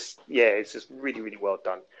it's just really, really well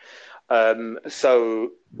done.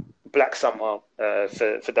 So Black Summer,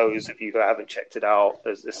 for those of you who haven't checked it out,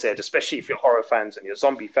 as I said, especially if you're horror fans and you're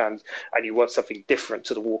zombie fans and you want something different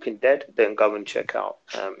to The Walking Dead, then go and check out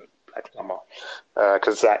Black Summer,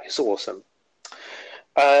 because that is awesome.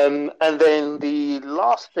 And then the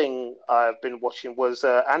last thing I've been watching was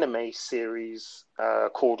an anime series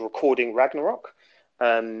called Recording Ragnarok.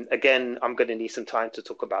 Again, I'm going to need some time to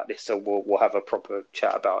talk about this, so we'll have a proper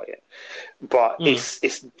chat about it. But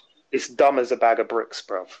it's dumb as a bag of bricks,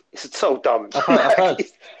 bruv. It's so dumb. I've heard.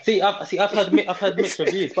 I've heard mixed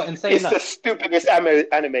reviews, but in saying that, it's the stupidest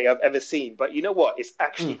anime I've ever seen. But you know what? It's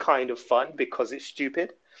actually kind of fun because it's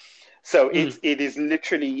stupid. So it is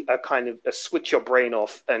literally a kind of a switch your brain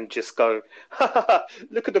off and just go,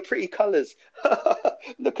 look at the pretty colors.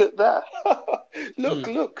 Look at that.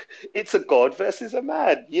 Look. It's a god versus a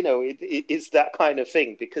man. You know, it's that kind of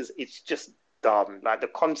thing because it's just dumb. Like the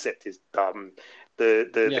concept is dumb.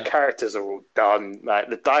 The characters are all dumb. Like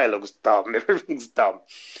the dialogue's dumb. Everything's dumb.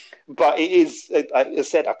 But it is, I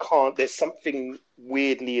said, I can't. There's something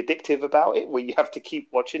weirdly addictive about it where you have to keep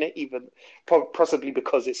watching it, even possibly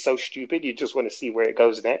because it's so stupid. You just want to see where it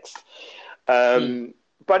goes next.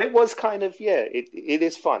 But it was kind of, it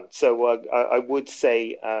is fun. So I would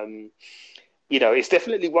say, you know, it's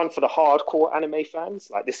definitely one for the hardcore anime fans.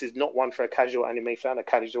 Like, this is not one for a casual anime fan. A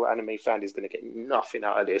casual anime fan is going to get nothing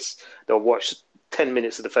out of this. They'll watch 10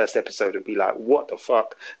 minutes of the first episode and be like, what the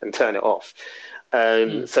fuck, and turn it off.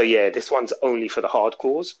 So yeah, this one's only for the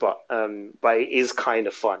hardcores, but it is kind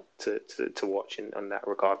of fun to watch in that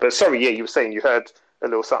regard. But sorry, you were saying you heard a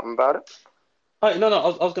little something about it. Oh, no, I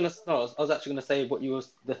was actually gonna say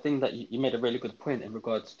the thing that you made a really good point in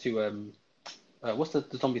regards to what's the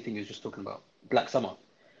zombie thing you were just talking about? Black Summer.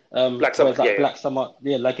 Black Summer, Black Summer,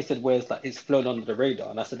 like I said, where it's like it's flown under the radar,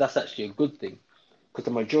 and I said that's actually a good thing because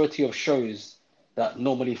the majority of shows that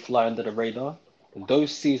normally fly under the radar,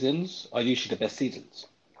 those seasons are usually the best seasons.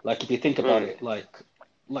 Like if you think about it, like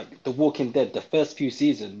The Walking Dead, the first few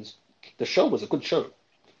seasons, the show was a good show.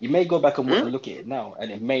 You may go back and look at it now,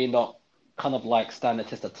 and it may not kind of like stand the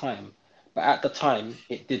test of time, but at the time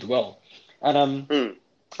it did well. And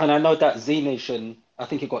I know that Z Nation, I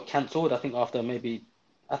think it got cancelled. I think after maybe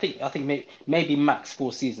max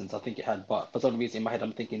 4 seasons. I think it had, but for some reason in my head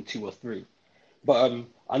I'm thinking 2 or 3. But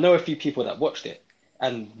I know a few people that watched it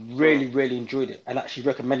and really, really enjoyed it and actually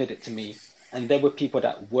recommended it to me. And there were people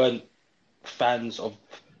that weren't fans of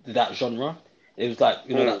that genre. It was like,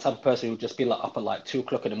 you know, that type of person who would just be like up at like 2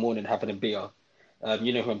 o'clock in the morning having a beer.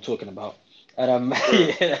 You know who I'm talking about. And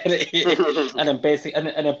and then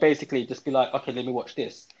basically just be like, okay, let me watch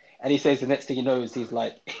this. And he says the next thing he knows, he's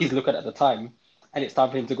looking at the time and it's time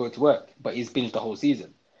for him to go to work, but he's binged the whole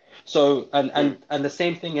season. So, and the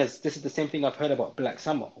same thing this is the same thing I've heard about Black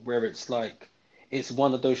Summer, where it's like, it's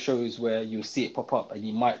one of those shows where you see it pop up and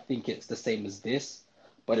you might think it's the same as this,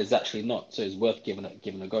 but it's actually not. So it's worth giving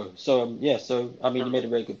a go. So, so, I mean, you made a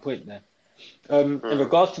very good point there. In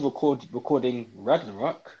regards to recording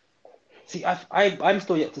Ragnarok, see, I'm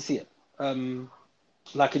still yet to see it.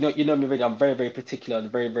 Like, you know me already, I'm very, very particular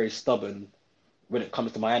and very, very stubborn when it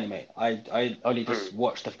comes to my anime. I only just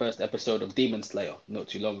watched the first episode of Demon Slayer not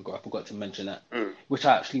too long ago. I forgot to mention that, which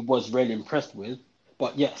I actually was really impressed with.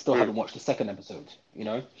 But yeah, still haven't watched the second episode, you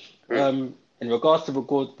know. In regards to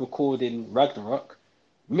recording Ragnarok,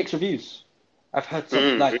 mixed reviews. I've heard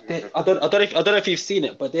some like I don't know if you've seen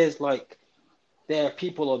it, but there are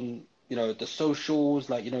people on, you know, the socials,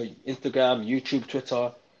 like, you know, Instagram, YouTube,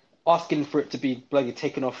 Twitter, asking for it to be bloody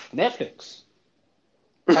taken off Netflix.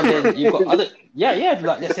 And then you've got other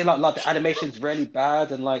like, let's say like the animation's really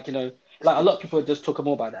bad, and like, you know, like a lot of people just talk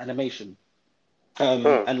more about the animation. And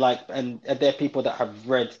there are people that have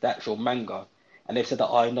read the actual manga, and they've said that,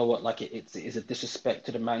 I know what, like it's a disrespect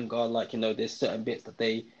to the manga, like, you know, there's certain bits that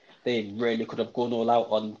they really could have gone all out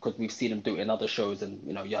on because we've seen them do it in other shows, and,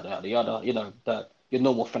 you know, yada yada yada, you know, that your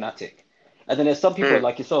normal fanatic. And then there's some people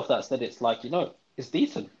like yourself that said it's like, you know, it's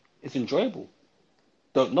decent, it's enjoyable,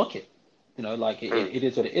 don't knock it, you know, like it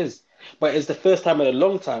is what it is. But it's the first time in a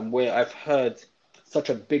long time where I've heard such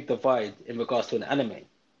a big divide in regards to an anime.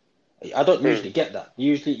 I don't usually get that.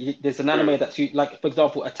 Usually there's an anime that's like, for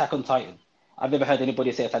example, Attack on Titan. I've never heard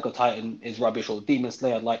anybody say Attack on Titan is rubbish or Demon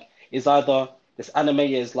Slayer. Like, it's either this anime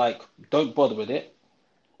is like, don't bother with it,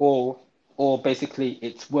 or basically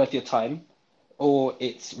it's worth your time, or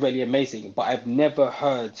it's really amazing. But I've never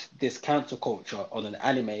heard this cancel culture on an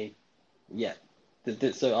anime yet.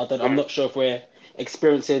 So I'm not sure if we're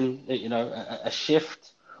experiencing, you know, a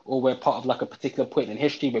shift, or we're part of like a particular point in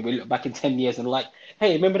history where we look back in 10 years and like,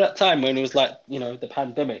 hey, remember that time when it was like, you know, the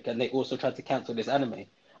pandemic and they also tried to cancel this anime?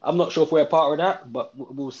 I'm not sure if we're a part of that, but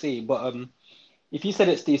we'll see. But if you said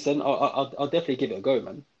it's decent, I'll definitely give it a go,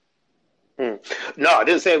 man. No, I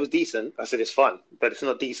didn't say it was decent. I said it's fun, but it's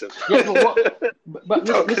not decent. Yeah, but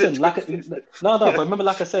listen, but remember,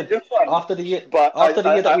 like I said, after the year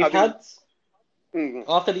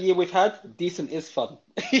After the year we've had, decent is fun.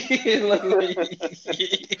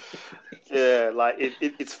 Yeah, like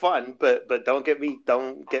it's fun, but don't get me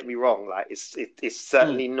wrong. Like it's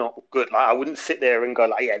certainly not good. Like I wouldn't sit there and go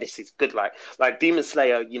like, yeah, this is good. Like Demon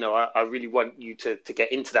Slayer, I really want you to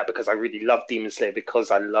get into that because I really love Demon Slayer because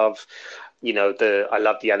I love, I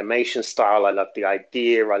love the animation style, I love the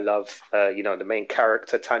idea, I love the main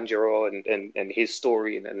character Tanjiro and his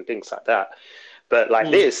story and things like that. But like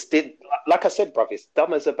like I said, bro, it's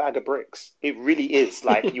dumb as a bag of bricks. It really is.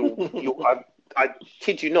 Like I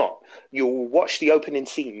kid you not, you'll watch the opening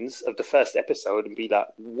scenes of the first episode and be like,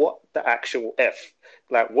 what the actual F?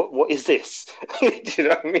 Like, what is this? Do you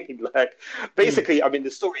know what I mean? Like, basically, I mean,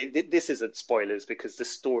 the story, this isn't spoilers because the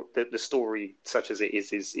story, such as it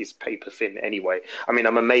is paper thin anyway. I mean,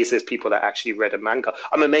 I'm amazed there's people that actually read a manga.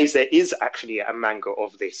 I'm amazed there is actually a manga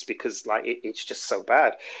of this because, like, it's just so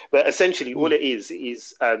bad. But essentially, all it is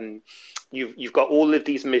you've got all of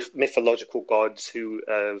these mythological gods who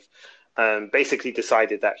have basically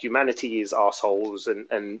decided that humanity is assholes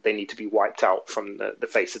and they need to be wiped out from the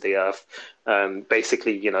face of the earth.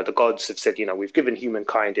 Basically, the gods have said, we've given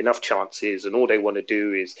humankind enough chances and all they want to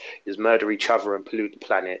do is murder each other and pollute the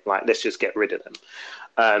planet. Like, let's just get rid of them.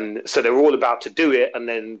 So they're all about to do it. And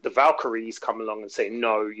then the Valkyries come along and say,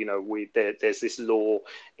 no, there's this law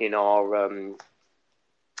in our,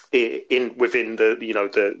 within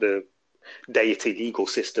the deity legal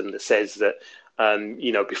system that says that,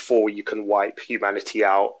 before you can wipe humanity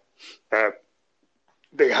out,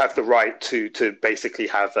 they have the right to basically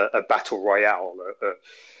have a battle royale,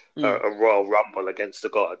 a royal rumble against the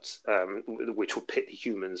gods, which will pit the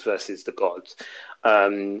humans versus the gods.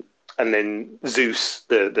 And then Zeus,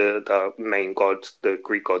 the main god, the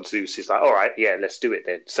Greek god Zeus, is like, all right, yeah, let's do it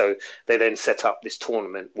then. So they then set up this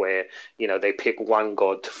tournament where, they pick one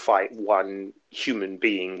god to fight one human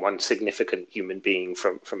being, one significant human being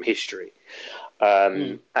from history.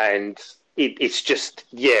 And it's just,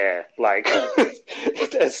 yeah, like,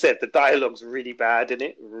 as I said, the dialogue's really bad in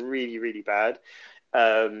it, really, really bad.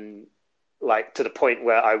 Like to the point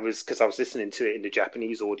where because I was listening to it in the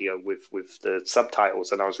Japanese audio with the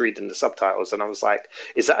subtitles, and I was reading the subtitles, and I was like,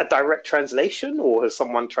 is that a direct translation, or has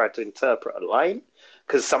someone tried to interpret a line?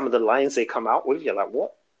 Because some of the lines they come out with, you're like,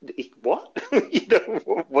 what?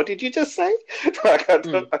 What did you just say? Like, I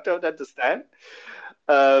don't understand.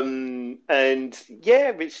 And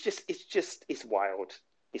yeah, it's wild.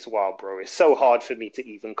 It's wild, bro. It's so hard for me to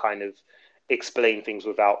even kind of explain things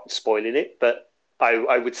without spoiling it, but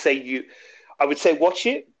I would say watch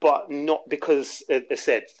it, but not because, as I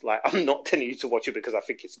said, like, I'm not telling you to watch it because I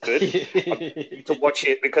think it's good. I'm telling you to watch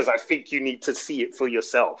it because I think you need to see it for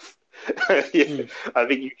yourself. I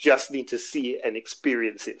think you just need to see it and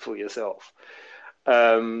experience it for yourself.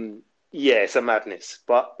 Yeah, it's a madness,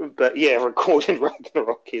 but yeah, recording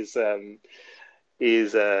Ragnarok is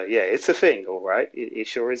it's a thing, all right. It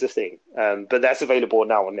sure is a thing. But that's available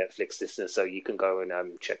now on Netflix, listeners, so you can go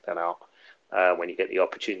and check that out when you get the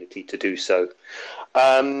opportunity to do so.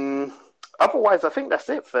 Otherwise, I think that's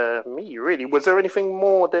it for me, really. Was there anything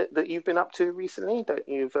more that you've been up to recently that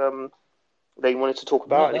you've that you wanted to talk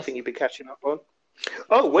about? Anything you've been catching up on?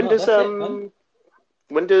 Oh,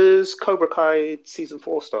 when does Cobra Kai season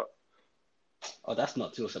 4 start? Oh, that's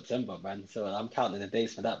not till September, man. So I'm counting the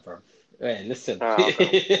days for that, bro. Hey, listen.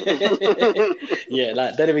 Yeah,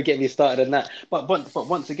 like, don't even get me started on that. But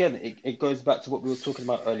once again, it goes back to what we were talking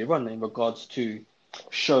about earlier on in regards to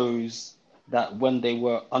shows that when they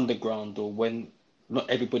were underground, or when not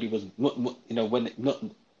everybody was,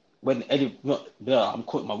 I'm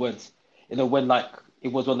quoting my words. When like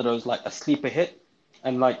it was one of those like a sleeper hit,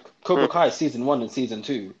 and like Cobra Kai season 1 and season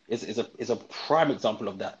 2 is a prime example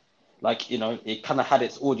of that. Like, it kind of had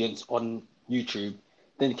its audience on YouTube,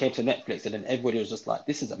 then it came to Netflix, and then everybody was just like,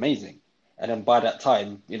 this is amazing. And then by that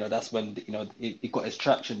time, that's when, it got its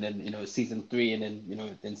traction, then, season 3, and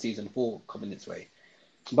then, then season 4 coming its way.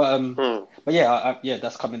 But yeah,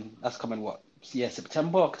 that's coming what? Yeah,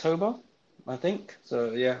 September, October, I think.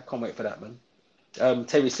 So yeah, can't wait for that, man.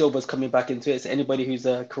 Terry Silver's coming back into it. So anybody who's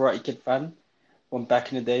a Karate Kid fan from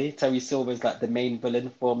back in the day, Terry Silver's like the main villain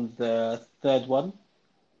from the third one.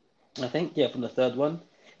 I think, yeah, from the third one.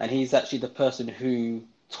 And he's actually the person who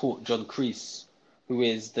taught John Kreese, who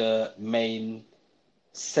is the main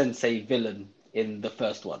sensei villain in the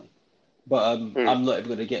first one. But I'm not even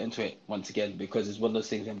going to get into it once again, because it's one of those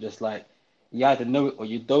things I'm just like, you either know it or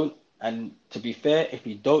you don't. And to be fair, if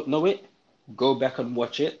you don't know it, go back and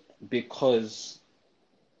watch it, because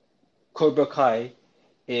Cobra Kai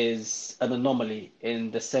is an anomaly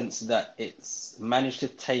in the sense that it's managed to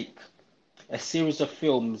take a series of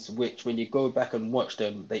films which, when you go back and watch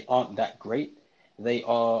them, they aren't that great. They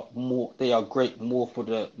are great more for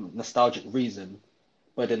the nostalgic reason,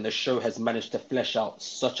 but then the show has managed to flesh out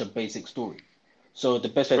such a basic story. So the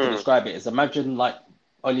best way to describe it is imagine like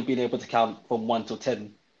only being able to count from 1 to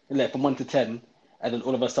 10, like from 1 to 10, and then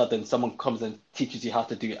all of a sudden someone comes and teaches you how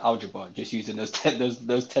to do algebra just using those 10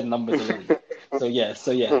 numbers alone.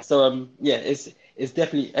 It's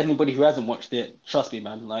definitely anybody who hasn't watched it, trust me,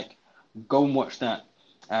 man, like go and watch that.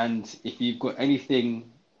 And if you've got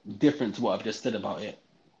anything different to what I've just said about it,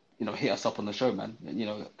 hit us up on the show, man.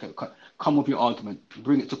 Come with your argument,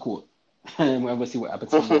 bring it to court, and we'll see what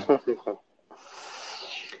happens from there.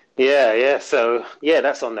 Yeah. So yeah,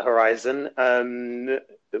 that's on the horizon.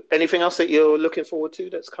 Anything else that you're looking forward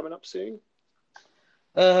to that's coming up soon?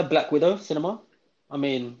 Black Widow cinema. I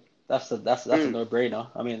mean, that's a no-brainer.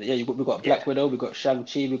 I mean, yeah, we've got Black Widow, we've got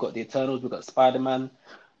Shang-Chi, we've got the Eternals, we've got Spider-Man,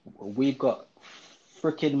 we've got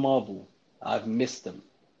freaking Marvel. I've missed them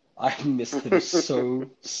so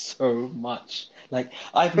much. Like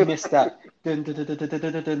I've missed that.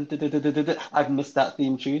 I've missed that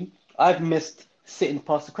theme tune. I've missed sitting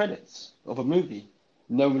past the credits of a movie,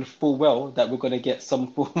 knowing full well that we're going to get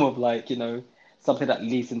some form of something that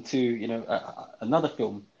leads into another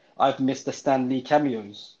film. I've missed the Stan Lee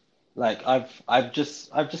cameos. Like I've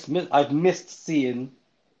missed seeing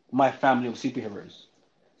my family of superheroes.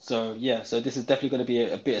 So yeah, so this is definitely going to be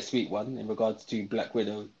a bittersweet one in regards to Black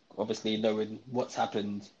Widow. Obviously, knowing what's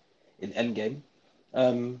happened in Endgame,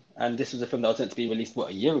 and this was a film that was meant to be released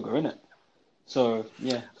a year ago, isn't it? So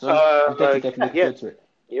yeah, so I'm definitely looking forward to it.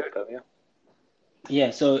 A year ago, yeah.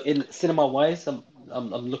 Yeah, so in cinema wise, I'm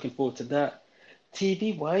looking forward to that.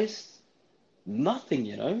 TV wise,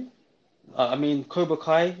 nothing. I mean, Cobra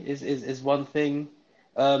Kai is one thing.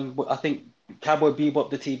 I think Cowboy Bebop,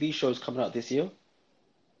 the TV show, is coming out this year.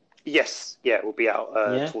 Yes, yeah, it will be out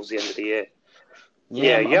towards the end of the year.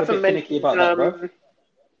 Yeah, you haven't mentioned about that, bro.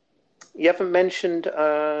 You haven't mentioned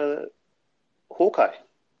Hawkeye.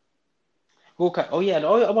 Hawkeye. Oh yeah,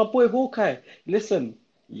 my boy Hawkeye. Listen,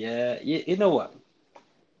 yeah, you know what?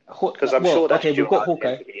 Because I'm sure that's we've got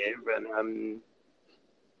Hawkeye. And,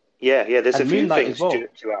 there's and a few things well.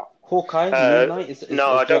 due out. Hawkeye, Moon Knight is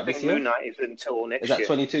no, I don't think Moon Knight is until next year. Is that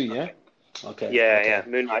 22? Yeah. Okay. Yeah.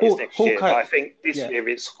 Moon Knight is next year. But I think this year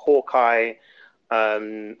it's Hawkeye.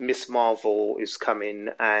 Miss Marvel is coming,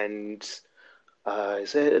 and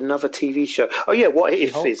is there another TV show? Oh yeah, What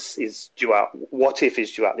If is due out. What If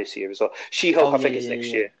is due out this year as well. She-Hulk, I think, is next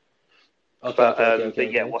year.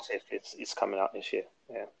 Okay. What If is coming out this year.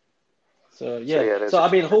 Yeah. So I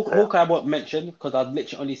mean, Hawkeye I won't mention because I've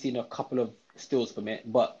literally only seen a couple of stills from it,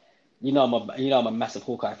 but I'm a massive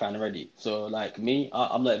Hawkeye fan already. So like me,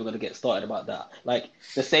 I'm not even gonna get started about that. Like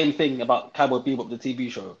the same thing about Cowboy Bebop, the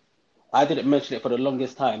TV show. I didn't mention it for the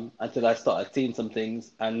longest time until I started seeing some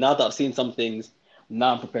things, and now that I've seen some things,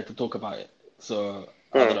 now I'm prepared to talk about it. So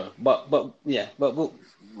I don't know, but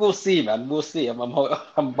we'll see, man. We'll see.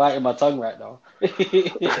 I'm biting my tongue right now.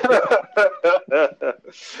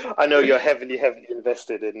 I know you're heavily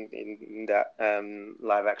invested in that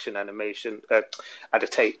live action animation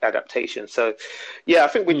adaptation. So yeah, I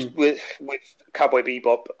think with Cowboy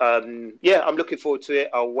Bebop, I'm looking forward to it.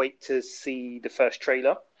 I'll wait to see the first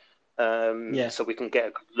trailer. So we can get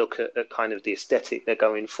a look at kind of the aesthetic they're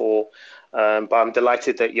going for. But I'm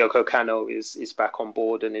delighted that Yoko Kanno is back on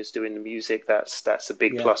board and is doing the music. That's a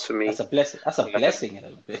big plus for me. That's a blessing. That's a blessing.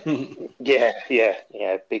 Yeah,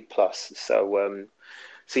 big plus. So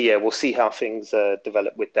we'll see how things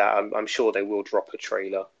develop with that. I'm sure they will drop a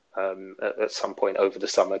trailer at some point over the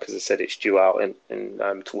summer because I said it's due out in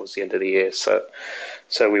towards the end of the year. So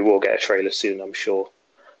we will get a trailer soon, I'm sure.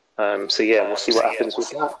 We'll see what happens with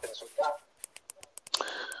that.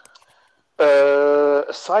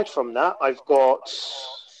 Aside from that, I've got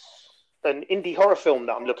an indie horror film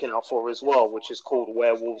that I'm looking out for as well, which is called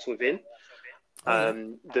Werewolves Within.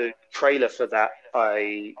 The trailer for that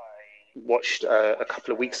I watched a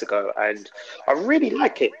couple of weeks ago, and I really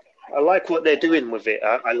like it. I like what they're doing with it.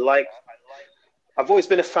 I've always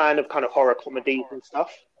been a fan of kind of horror comedies and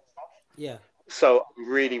stuff. Yeah. So I'm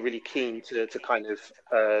really, really keen to kind of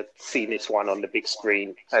see this one on the big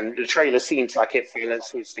screen. And the trailer seems like it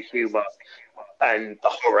balances the humour and the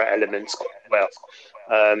horror elements quite well.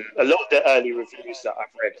 A lot of the early reviews that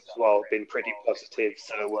I've read as well have been pretty positive.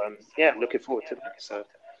 So, I'm looking forward to that. So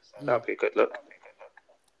that'll be a good look.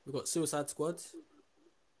 We've got Suicide Squad.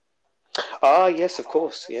 Ah, yes, of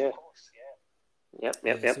course. Yeah. Yep.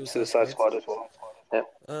 Suicide Squad as well. Yep.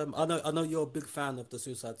 I know you're a big fan of the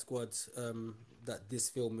Suicide Squad. That this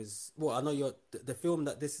film is I know the film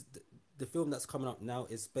that's coming up now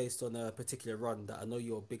is based on a particular run that I know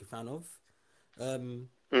you're a big fan of.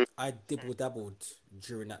 I dibble dabbled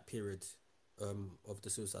during that period of the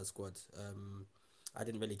Suicide Squad. I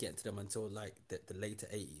didn't really get into them until like the later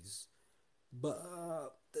 80s. But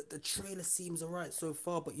the trailer seems alright so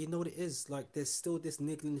far. But you know what it is? Like, there's still this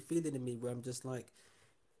niggling feeling in me where I'm just like,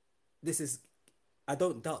 this is. I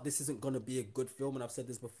don't doubt this isn't going to be a good film, and I've said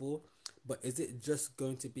this before. But is it just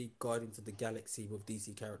going to be Guardians of the Galaxy with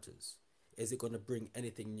DC characters? Is it going to bring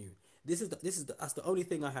anything new? That's the only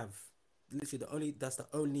thing I have. Literally, that's the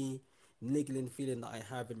only niggling feeling that I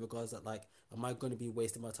have in regards that, like, am I going to be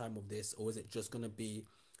wasting my time with this, or is it just going to be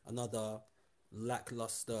another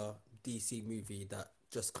lackluster DC movie that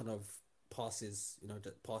just kind of passes,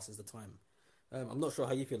 that passes the time? I'm not sure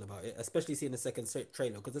how you feel about it, especially seeing the second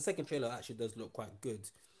trailer, because the second trailer actually does look quite good,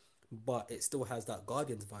 but it still has that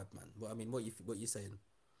Guardians vibe, man. Well, I mean, what you saying?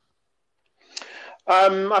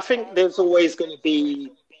 I think there's always going to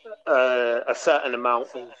be a certain amount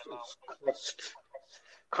of crossed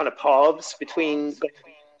kind of paths between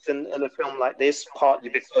Guardians and a film like this, partly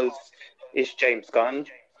because it's James Gunn.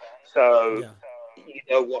 So Yeah, you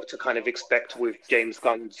know what to kind of expect with James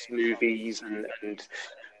Gunn's movies and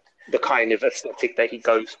the kind of aesthetic that he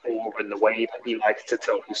goes for and the way that he likes to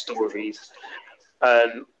tell his stories.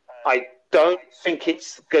 Um, I don't think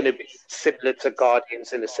it's going to be similar to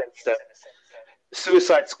Guardians in the sense that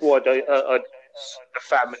Suicide Squad are a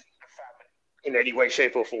family in any way,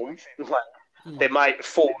 shape, or form. Like, they might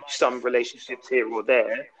form some relationships here or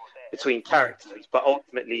there between yeah, characters, but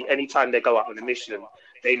ultimately, anytime they go out on a mission,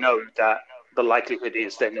 they know that the likelihood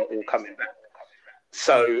is they're not all coming back. yeah,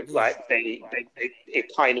 So, yeah, like, it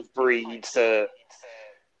kind of breeds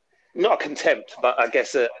not a contempt, but I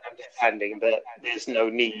guess an understanding that there's no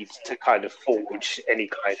need to kind of forge any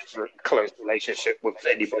kind of close relationship with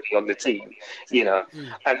anybody on the team,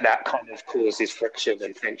 and that kind of causes friction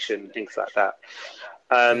and tension, things like that.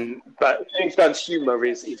 yeah, But James Gunn's humor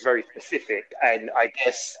is very specific, and I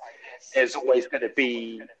guess there's always going to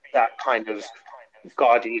be that kind of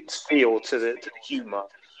Guardians feel to the humor.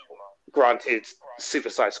 Granted,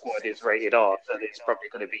 Suicide Squad is rated R, so there's probably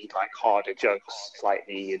going to be like harder jokes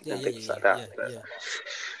slightly yeah, and yeah, things yeah, like that. yeah, But yeah,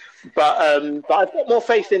 I've got more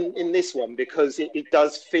faith in this one because it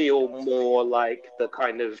does feel more like the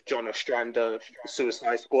kind of John Ostrander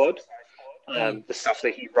Suicide Squad, yeah, the stuff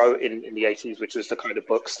that he wrote in the 80s, which was the kind of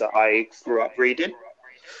books that I grew up reading.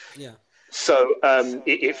 yeah, So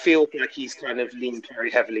it feels like he's kind of leaned very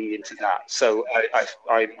heavily into that. So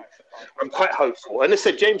I'm quite hopeful. And I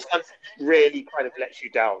said, James Gunn really kind of lets you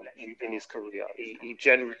down in his career. He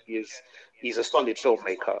generally is, he's a solid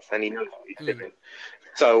filmmaker and he knows what he's doing.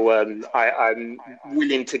 So I'm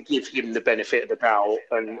willing to give him the benefit of the doubt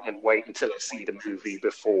and wait until I see the movie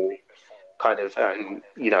before kind of,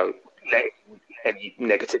 let any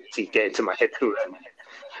negativity get into my head too early.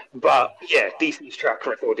 yeah, But yeah, DC's track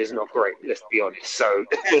record is not great, let's be honest. So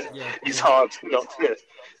yeah, it's yeah. hard not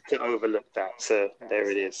to overlook that. So there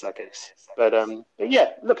it is, I guess. But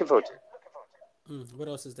yeah, looking forward to it. What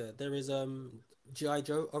else is there? There is GI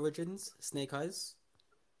Joe Origins, Snake Eyes.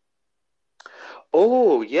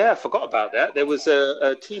 Oh yeah, I forgot about that. There was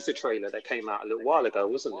a teaser trailer that came out a little while ago,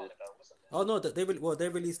 wasn't there? Oh no, they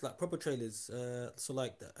released like proper trailers. So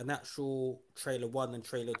like an actual trailer one and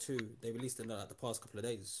trailer two, they released in like the past couple of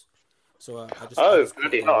days. So I Oh, just caught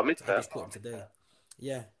bloody hell, I them. missed I that. just caught them today.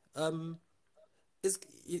 Yeah. Um.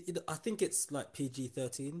 I think it's like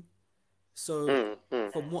PG-13. So Mm,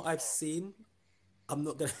 mm. from what I've seen, I'm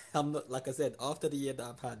not gonna. I'm not, like I said, after the year that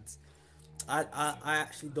I've had. I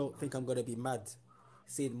actually don't think I'm gonna be mad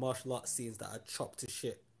seeing martial arts scenes that are chopped to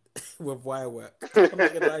shit with wire work. I'm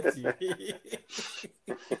not gonna lie to you.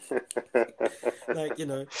 Like,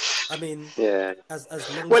 I mean, Yeah. as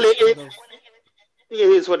long as Well, it's kind of it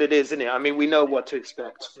is what it is, isn't it? I mean, we know what to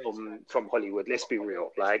expect from Hollywood. Let's be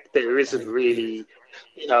real. Like, there isn't yeah, yeah, really,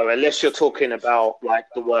 unless you're talking about like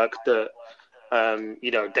the work that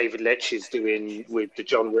David Leitch is doing with the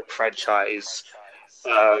John Wick franchise,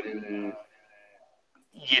 um,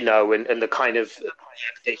 and the kind of work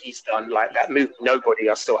that he's done, like that movie. Nobody,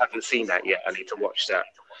 I still haven't seen that yet. I need to watch that.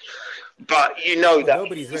 But you know oh, that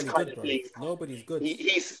nobody's he's really kind good, of bro. Nobody's good.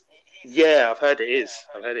 he's yeah, I've heard it is.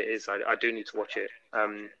 I've heard it is. I do need to watch it.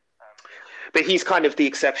 But he's kind of the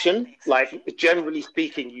exception. Like, generally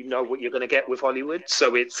speaking, you know what you're going to get with Hollywood.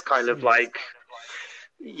 So it's kind of like,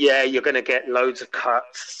 yeah, you're going to get loads of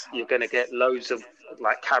cuts. You're going to get loads of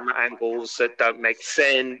like camera angles that don't make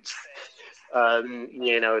sense.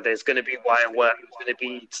 There's going to be wire work. There's going to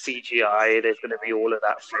be CGI. There's going to be all of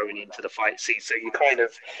that thrown into the fight scene. So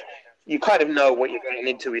you kind of know what you're going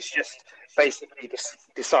into. It's just basically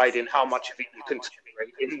deciding how much of it you can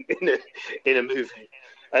tolerate in a movie,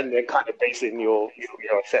 and then kind of basing your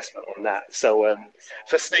assessment on that. So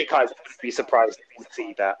for Snake Eyes, I wouldn't be surprised if we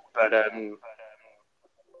see that.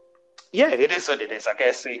 Yeah, it is what it is. I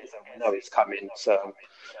guess we know it's coming, so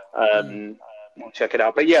Mm. um, we'll check it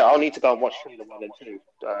out. But yeah, I'll need to go and watch Thriller 1 and 2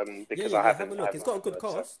 Yeah, because yeah, I yeah. Have a haven't, I look. It's got a haven't good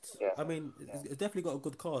heard. So cast. yeah. I mean, it's definitely got a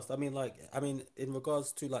good cast. I mean, in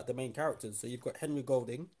regards to like the main characters, so you've got Henry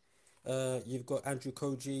Golding, you've got Andrew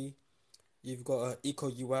Koji, you've got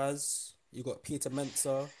Iko Uwaz, you've got Peter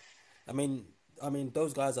Mensah. I mean, I mean,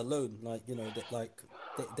 those guys alone, like that, like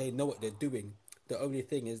they know what they're doing. The only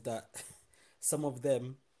thing is that some of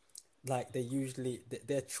them, like they usually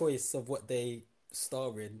their choice of what they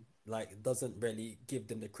star in, like doesn't really give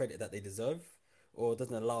them the credit that they deserve, or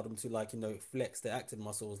doesn't allow them to like flex their acting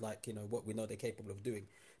muscles, like what we know they're capable of doing.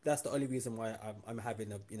 That's the only reason why I'm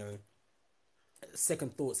having a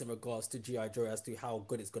second thoughts in regards to GI Joe as to how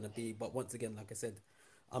good it's gonna be. But once again, like I said,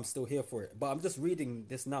 I'm still here for it. But I'm just reading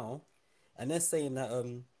this now, and they're saying that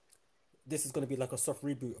this is gonna be like a soft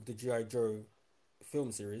reboot of the GI Joe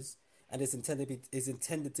film series, and is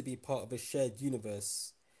intended to be part of a shared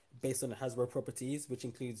universe based on Hasbro properties, which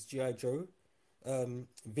includes GI Joe,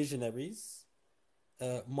 Visionaries,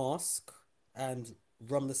 Mask, and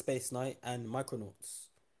Rum the Space Knight and Micronauts.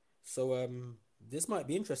 So this might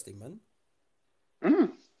be interesting, man.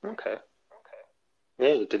 Mm, okay.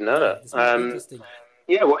 Yeah, didn't know Yeah, that. this might be interesting.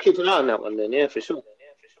 Yeah, we'll keep an eye on that one then. Yeah, for sure.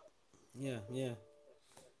 Yeah, yeah.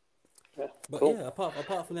 Yeah, But cool. yeah,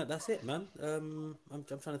 apart from that, that's it, man. I'm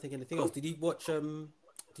trying to think of anything else. Cool. Did you watch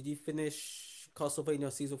Did you finish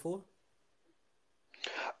Castlevania season 4?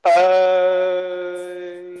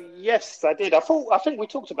 Yes, I did. I think we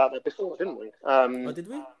talked about that before, didn't we? Oh, did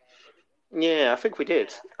we? Yeah, I think we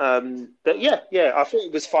did. But yeah, yeah, I thought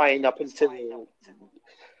it was fine up until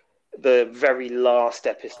the very last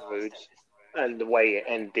episode, and the way it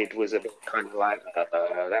ended was a bit kind of like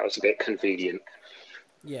that was a bit convenient.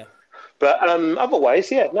 Yeah. But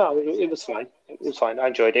otherwise, yeah, no, it was fine. It was fine. I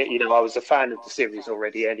enjoyed it. I was a fan of the series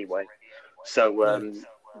already anyway. So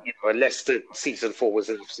Yeah. unless the season 4 was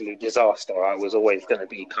an absolute disaster, I was always going to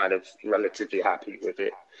be kind of relatively happy with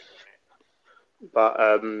it. But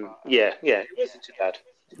yeah, yeah, it wasn't too bad.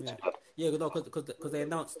 It wasn't Yeah, too bad. yeah, no, because they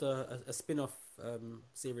announced a spin-off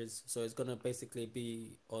series, so it's gonna basically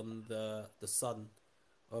be on the son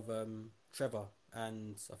of Trevor,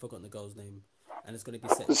 and I've forgotten the girl's name, and it's gonna be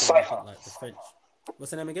set during I think Cipher, like the French.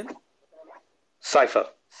 What's the name again? Cipher.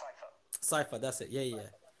 Cipher. That's it. Yeah, yeah,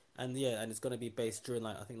 and it's gonna be based during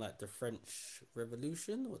like I think like the French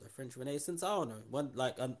Revolution or the French Renaissance. I don't know. One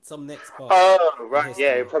like some next part Oh, in right.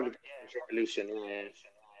 Yeah, it'll history. probably be Revolution. Yeah,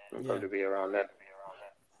 it'll Yeah. probably be around then.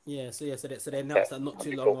 Yeah, so they Yeah, announced that not that'd too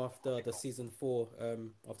be long cool. after season 4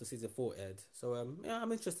 aired. So yeah,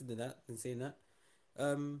 I'm interested in that and seeing that.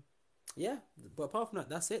 Um yeah, but apart from that,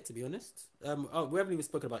 that's it to be honest. Oh, we haven't even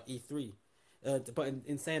spoken about E3. But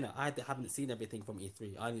in saying that, haven't seen everything from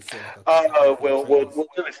E3. I only saw like a Oh, handful of we'll trailers.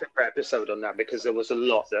 do a separate episode on that because there was a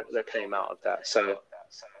lot that came out of that. So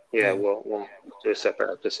yeah, Yeah. we'll do a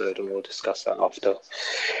separate episode and we'll discuss that after.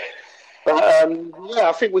 But yeah,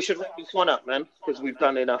 I think we should wrap this one up, man, because we've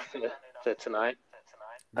done enough for tonight.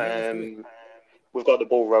 Yeah, let's do it. Um, we've got the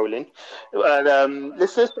ball rolling. And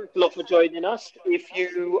listeners, thanks a lot for joining us. If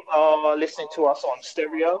you are listening to us on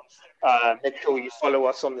stereo, make sure you follow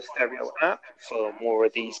us on the stereo app for more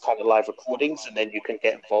of these kind of live recordings, and then you can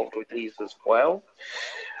get involved with these as well.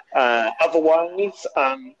 Otherwise,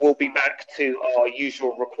 we'll be back to our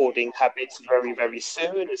usual recording habits very, very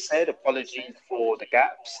soon. As said, apologies for the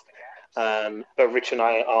gaps. But Rich and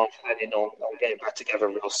I are planning on getting back together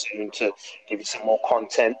real soon to give you some more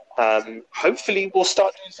content. Hopefully, we'll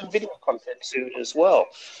start doing some video content soon as well.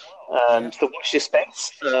 Yeah. So watch your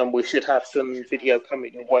space. We should have some video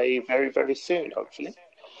coming your way very, very soon, hopefully.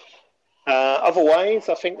 Otherwise,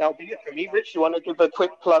 I think that'll be it for me. Rich, you want to give a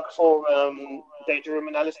quick plug for Data Room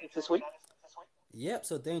Analysis this week? Yep,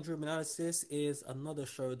 so Danger Room Analysis is another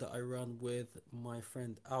show that I run with my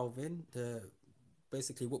friend Alvin.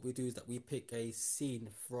 Basically what we do is that we pick a scene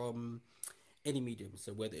from any medium.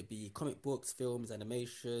 So whether it be comic books, films,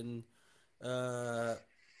 animation, uh,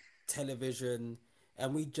 television,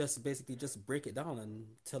 and we just basically just break it down and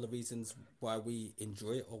tell the reasons why we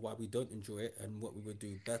enjoy it or why we don't enjoy it, and what we would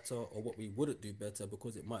do better or what we wouldn't do better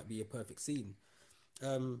because it might be a perfect scene.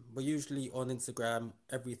 We're usually on Instagram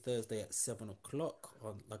every Thursday at 7 o'clock.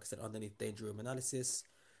 On, like I said, underneath Danger Room Analysis.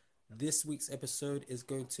 This week's episode is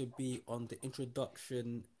going to be on the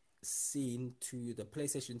introduction scene to the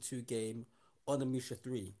PlayStation 2 game Onimusha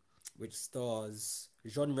 3, which stars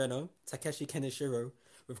Jean Reno, Takeshi Kenishiro,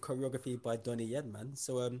 with choreography by Donnie Yen, man.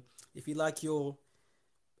 So if you like your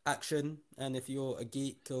action, and if you're a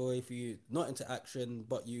geek, or if you're not into action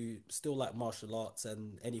but you still like martial arts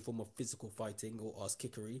and any form of physical fighting or ass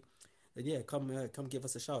kickery, then yeah, come give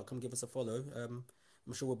us a shout, come give us a follow.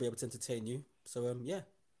 I'm sure we'll be able to entertain you. So yeah.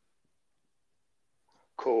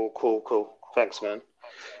 Cool. Thanks, man.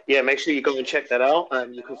 Yeah, make sure you go and check that out.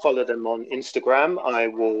 You can follow them on Instagram. I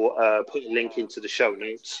will put a link into the show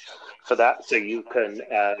notes for that, so you can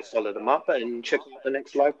follow them up and check out the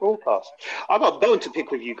next live broadcast. I got a bone to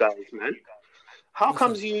pick with you guys, man. How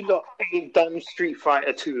comes you lot ain't done Street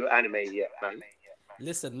Fighter 2 anime yet, man?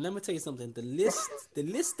 Listen, let me tell you something. The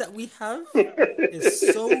list that we have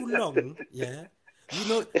is so long. Yeah. You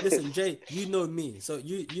know, listen, Jay, you know me. So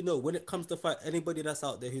you know when it comes to fight, anybody that's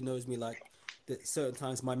out there who knows me, like that certain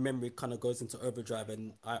times my memory kind of goes into overdrive,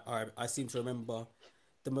 and I seem to remember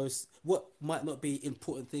the most what might not be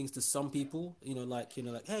important things to some people. Like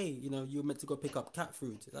hey, you were meant to go pick up cat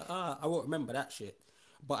food. Like, I won't remember that shit,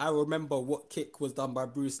 but I remember what kick was done by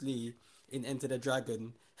Bruce Lee in Enter the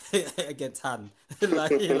Dragon against Han.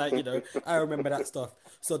 like I remember that stuff.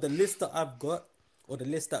 So the list that I've got, or the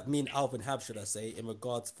list that me and Alvin have, should I say, in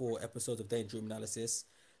regards for episodes of Danger Room Analysis,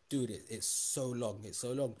 dude, it's so long. It's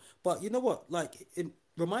so long. But you know what? Like,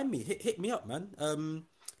 remind me, hit me up, man.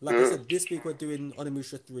 Like I said, this week we're doing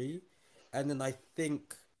Onimusha 3, and then I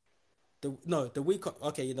think the week.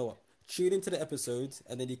 Okay, you know what? Tune into the episode,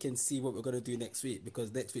 and then you can see what we're gonna do next week,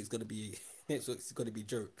 because next week's gonna be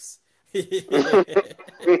jokes. It's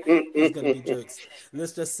gonna be jokes.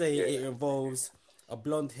 Let's just say it involves a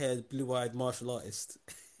blonde-haired, blue-eyed martial artist.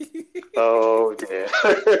 Oh dear.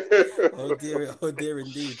 Oh dear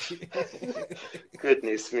indeed.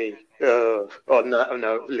 Goodness me. Oh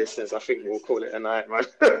no, listeners, I think we'll call it a night, man.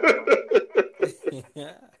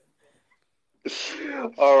 Yeah.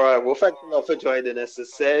 All right. Well, thank you all for joining us.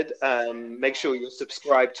 As said, make sure you're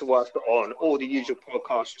subscribed to us on all the usual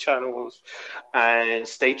podcast channels, and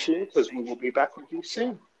stay tuned, because we will be back with you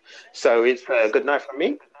soon. So it's good night from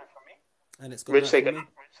me. And it's good night from me.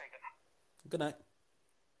 Good night.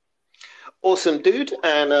 Awesome, dude.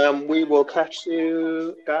 And we will catch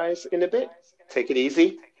you guys in a bit. Take it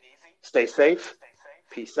easy. Stay safe.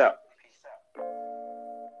 Peace out.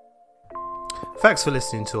 Thanks for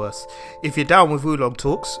listening to us. If you're down with Wulong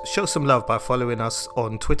Talks, show some love by following us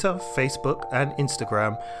on Twitter, Facebook and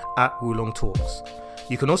Instagram at Wulong Talks.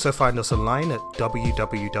 You can also find us online at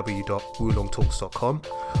www.wulongtalks.com,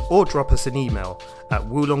 or drop us an email at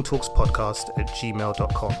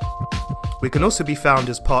wulongtalkspodcast@gmail.com. We can also be found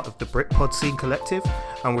as part of the Britpod Scene Collective,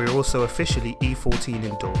 and we're also officially E14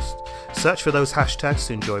 endorsed. Search for those hashtags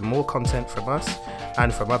to enjoy more content from us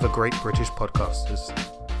and from other great British podcasters.